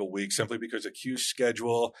every single week simply because of Q's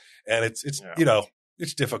schedule, and it's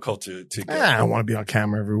it's difficult to get. I don't want to be on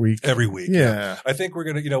camera every week. Yeah. I think we're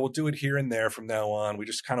going to, we'll do it here and there from now on. We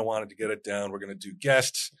just kind of wanted to get it down. We're going to do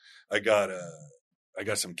guests. I got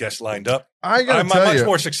some guests lined up. I'm a much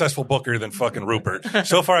more successful booker than fucking Rupert.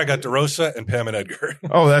 So far, I got DeRosa and Pam and Edgar.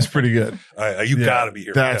 Oh, that's pretty good. You got to be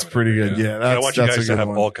here. That's pretty good. Yeah. I want you guys to have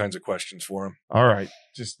all kinds of questions for him. All right.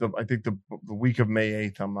 Just I think the week of May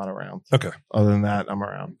 8th, I'm not around. Okay. Other than that, I'm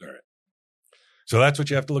around. All right. So that's what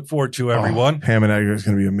you have to look forward to, everyone. Pam and Edgar is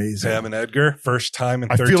going to be amazing. Pam and Edgar, first time in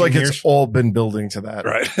 13 years. I feel like it's all been building to that.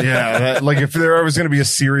 Right. Yeah. Like if there was going to be a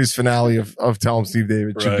series finale of Tell 'em Steve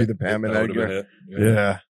David, it should be the Pam and Edgar.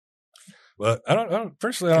 Yeah. But I don't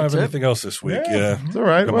personally, I don't have anything else this week. Yeah. It's all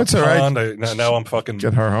right. It's all right. Now I'm fucking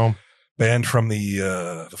get her home. Banned from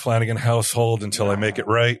the Flanagan household until I make it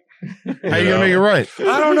right. How are you going to make it right?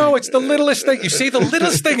 I don't know. It's the littlest thing. You say the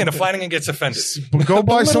littlest thing and a Flanagan gets offended. Go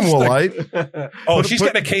buy some Woolite. Oh, she's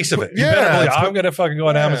getting a case of it. Yeah. I'm going to fucking go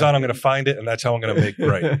on Amazon. I'm going to find it, and that's how I'm going to make it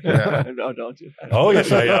right. Yeah. No, don't do that. Oh,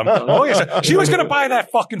 yes, I am. Oh, yes. She was going to buy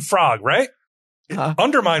that fucking frog, right?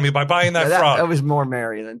 Undermine me by buying that frog. That was more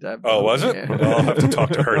Mary than Deb. Oh, was it? Yeah. Well, I'll have to talk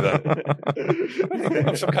to her then.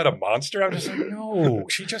 I'm some kind of monster. I'm just like, no,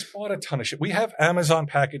 she just bought a ton of shit. We have Amazon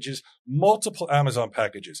packages, multiple Amazon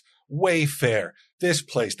packages, Wayfair, this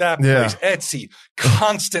place, that place, Etsy,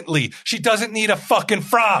 constantly. She doesn't need a fucking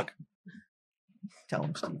frog. Tell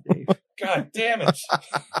him, Steve Dave. God damn it.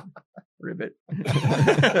 Ribbit.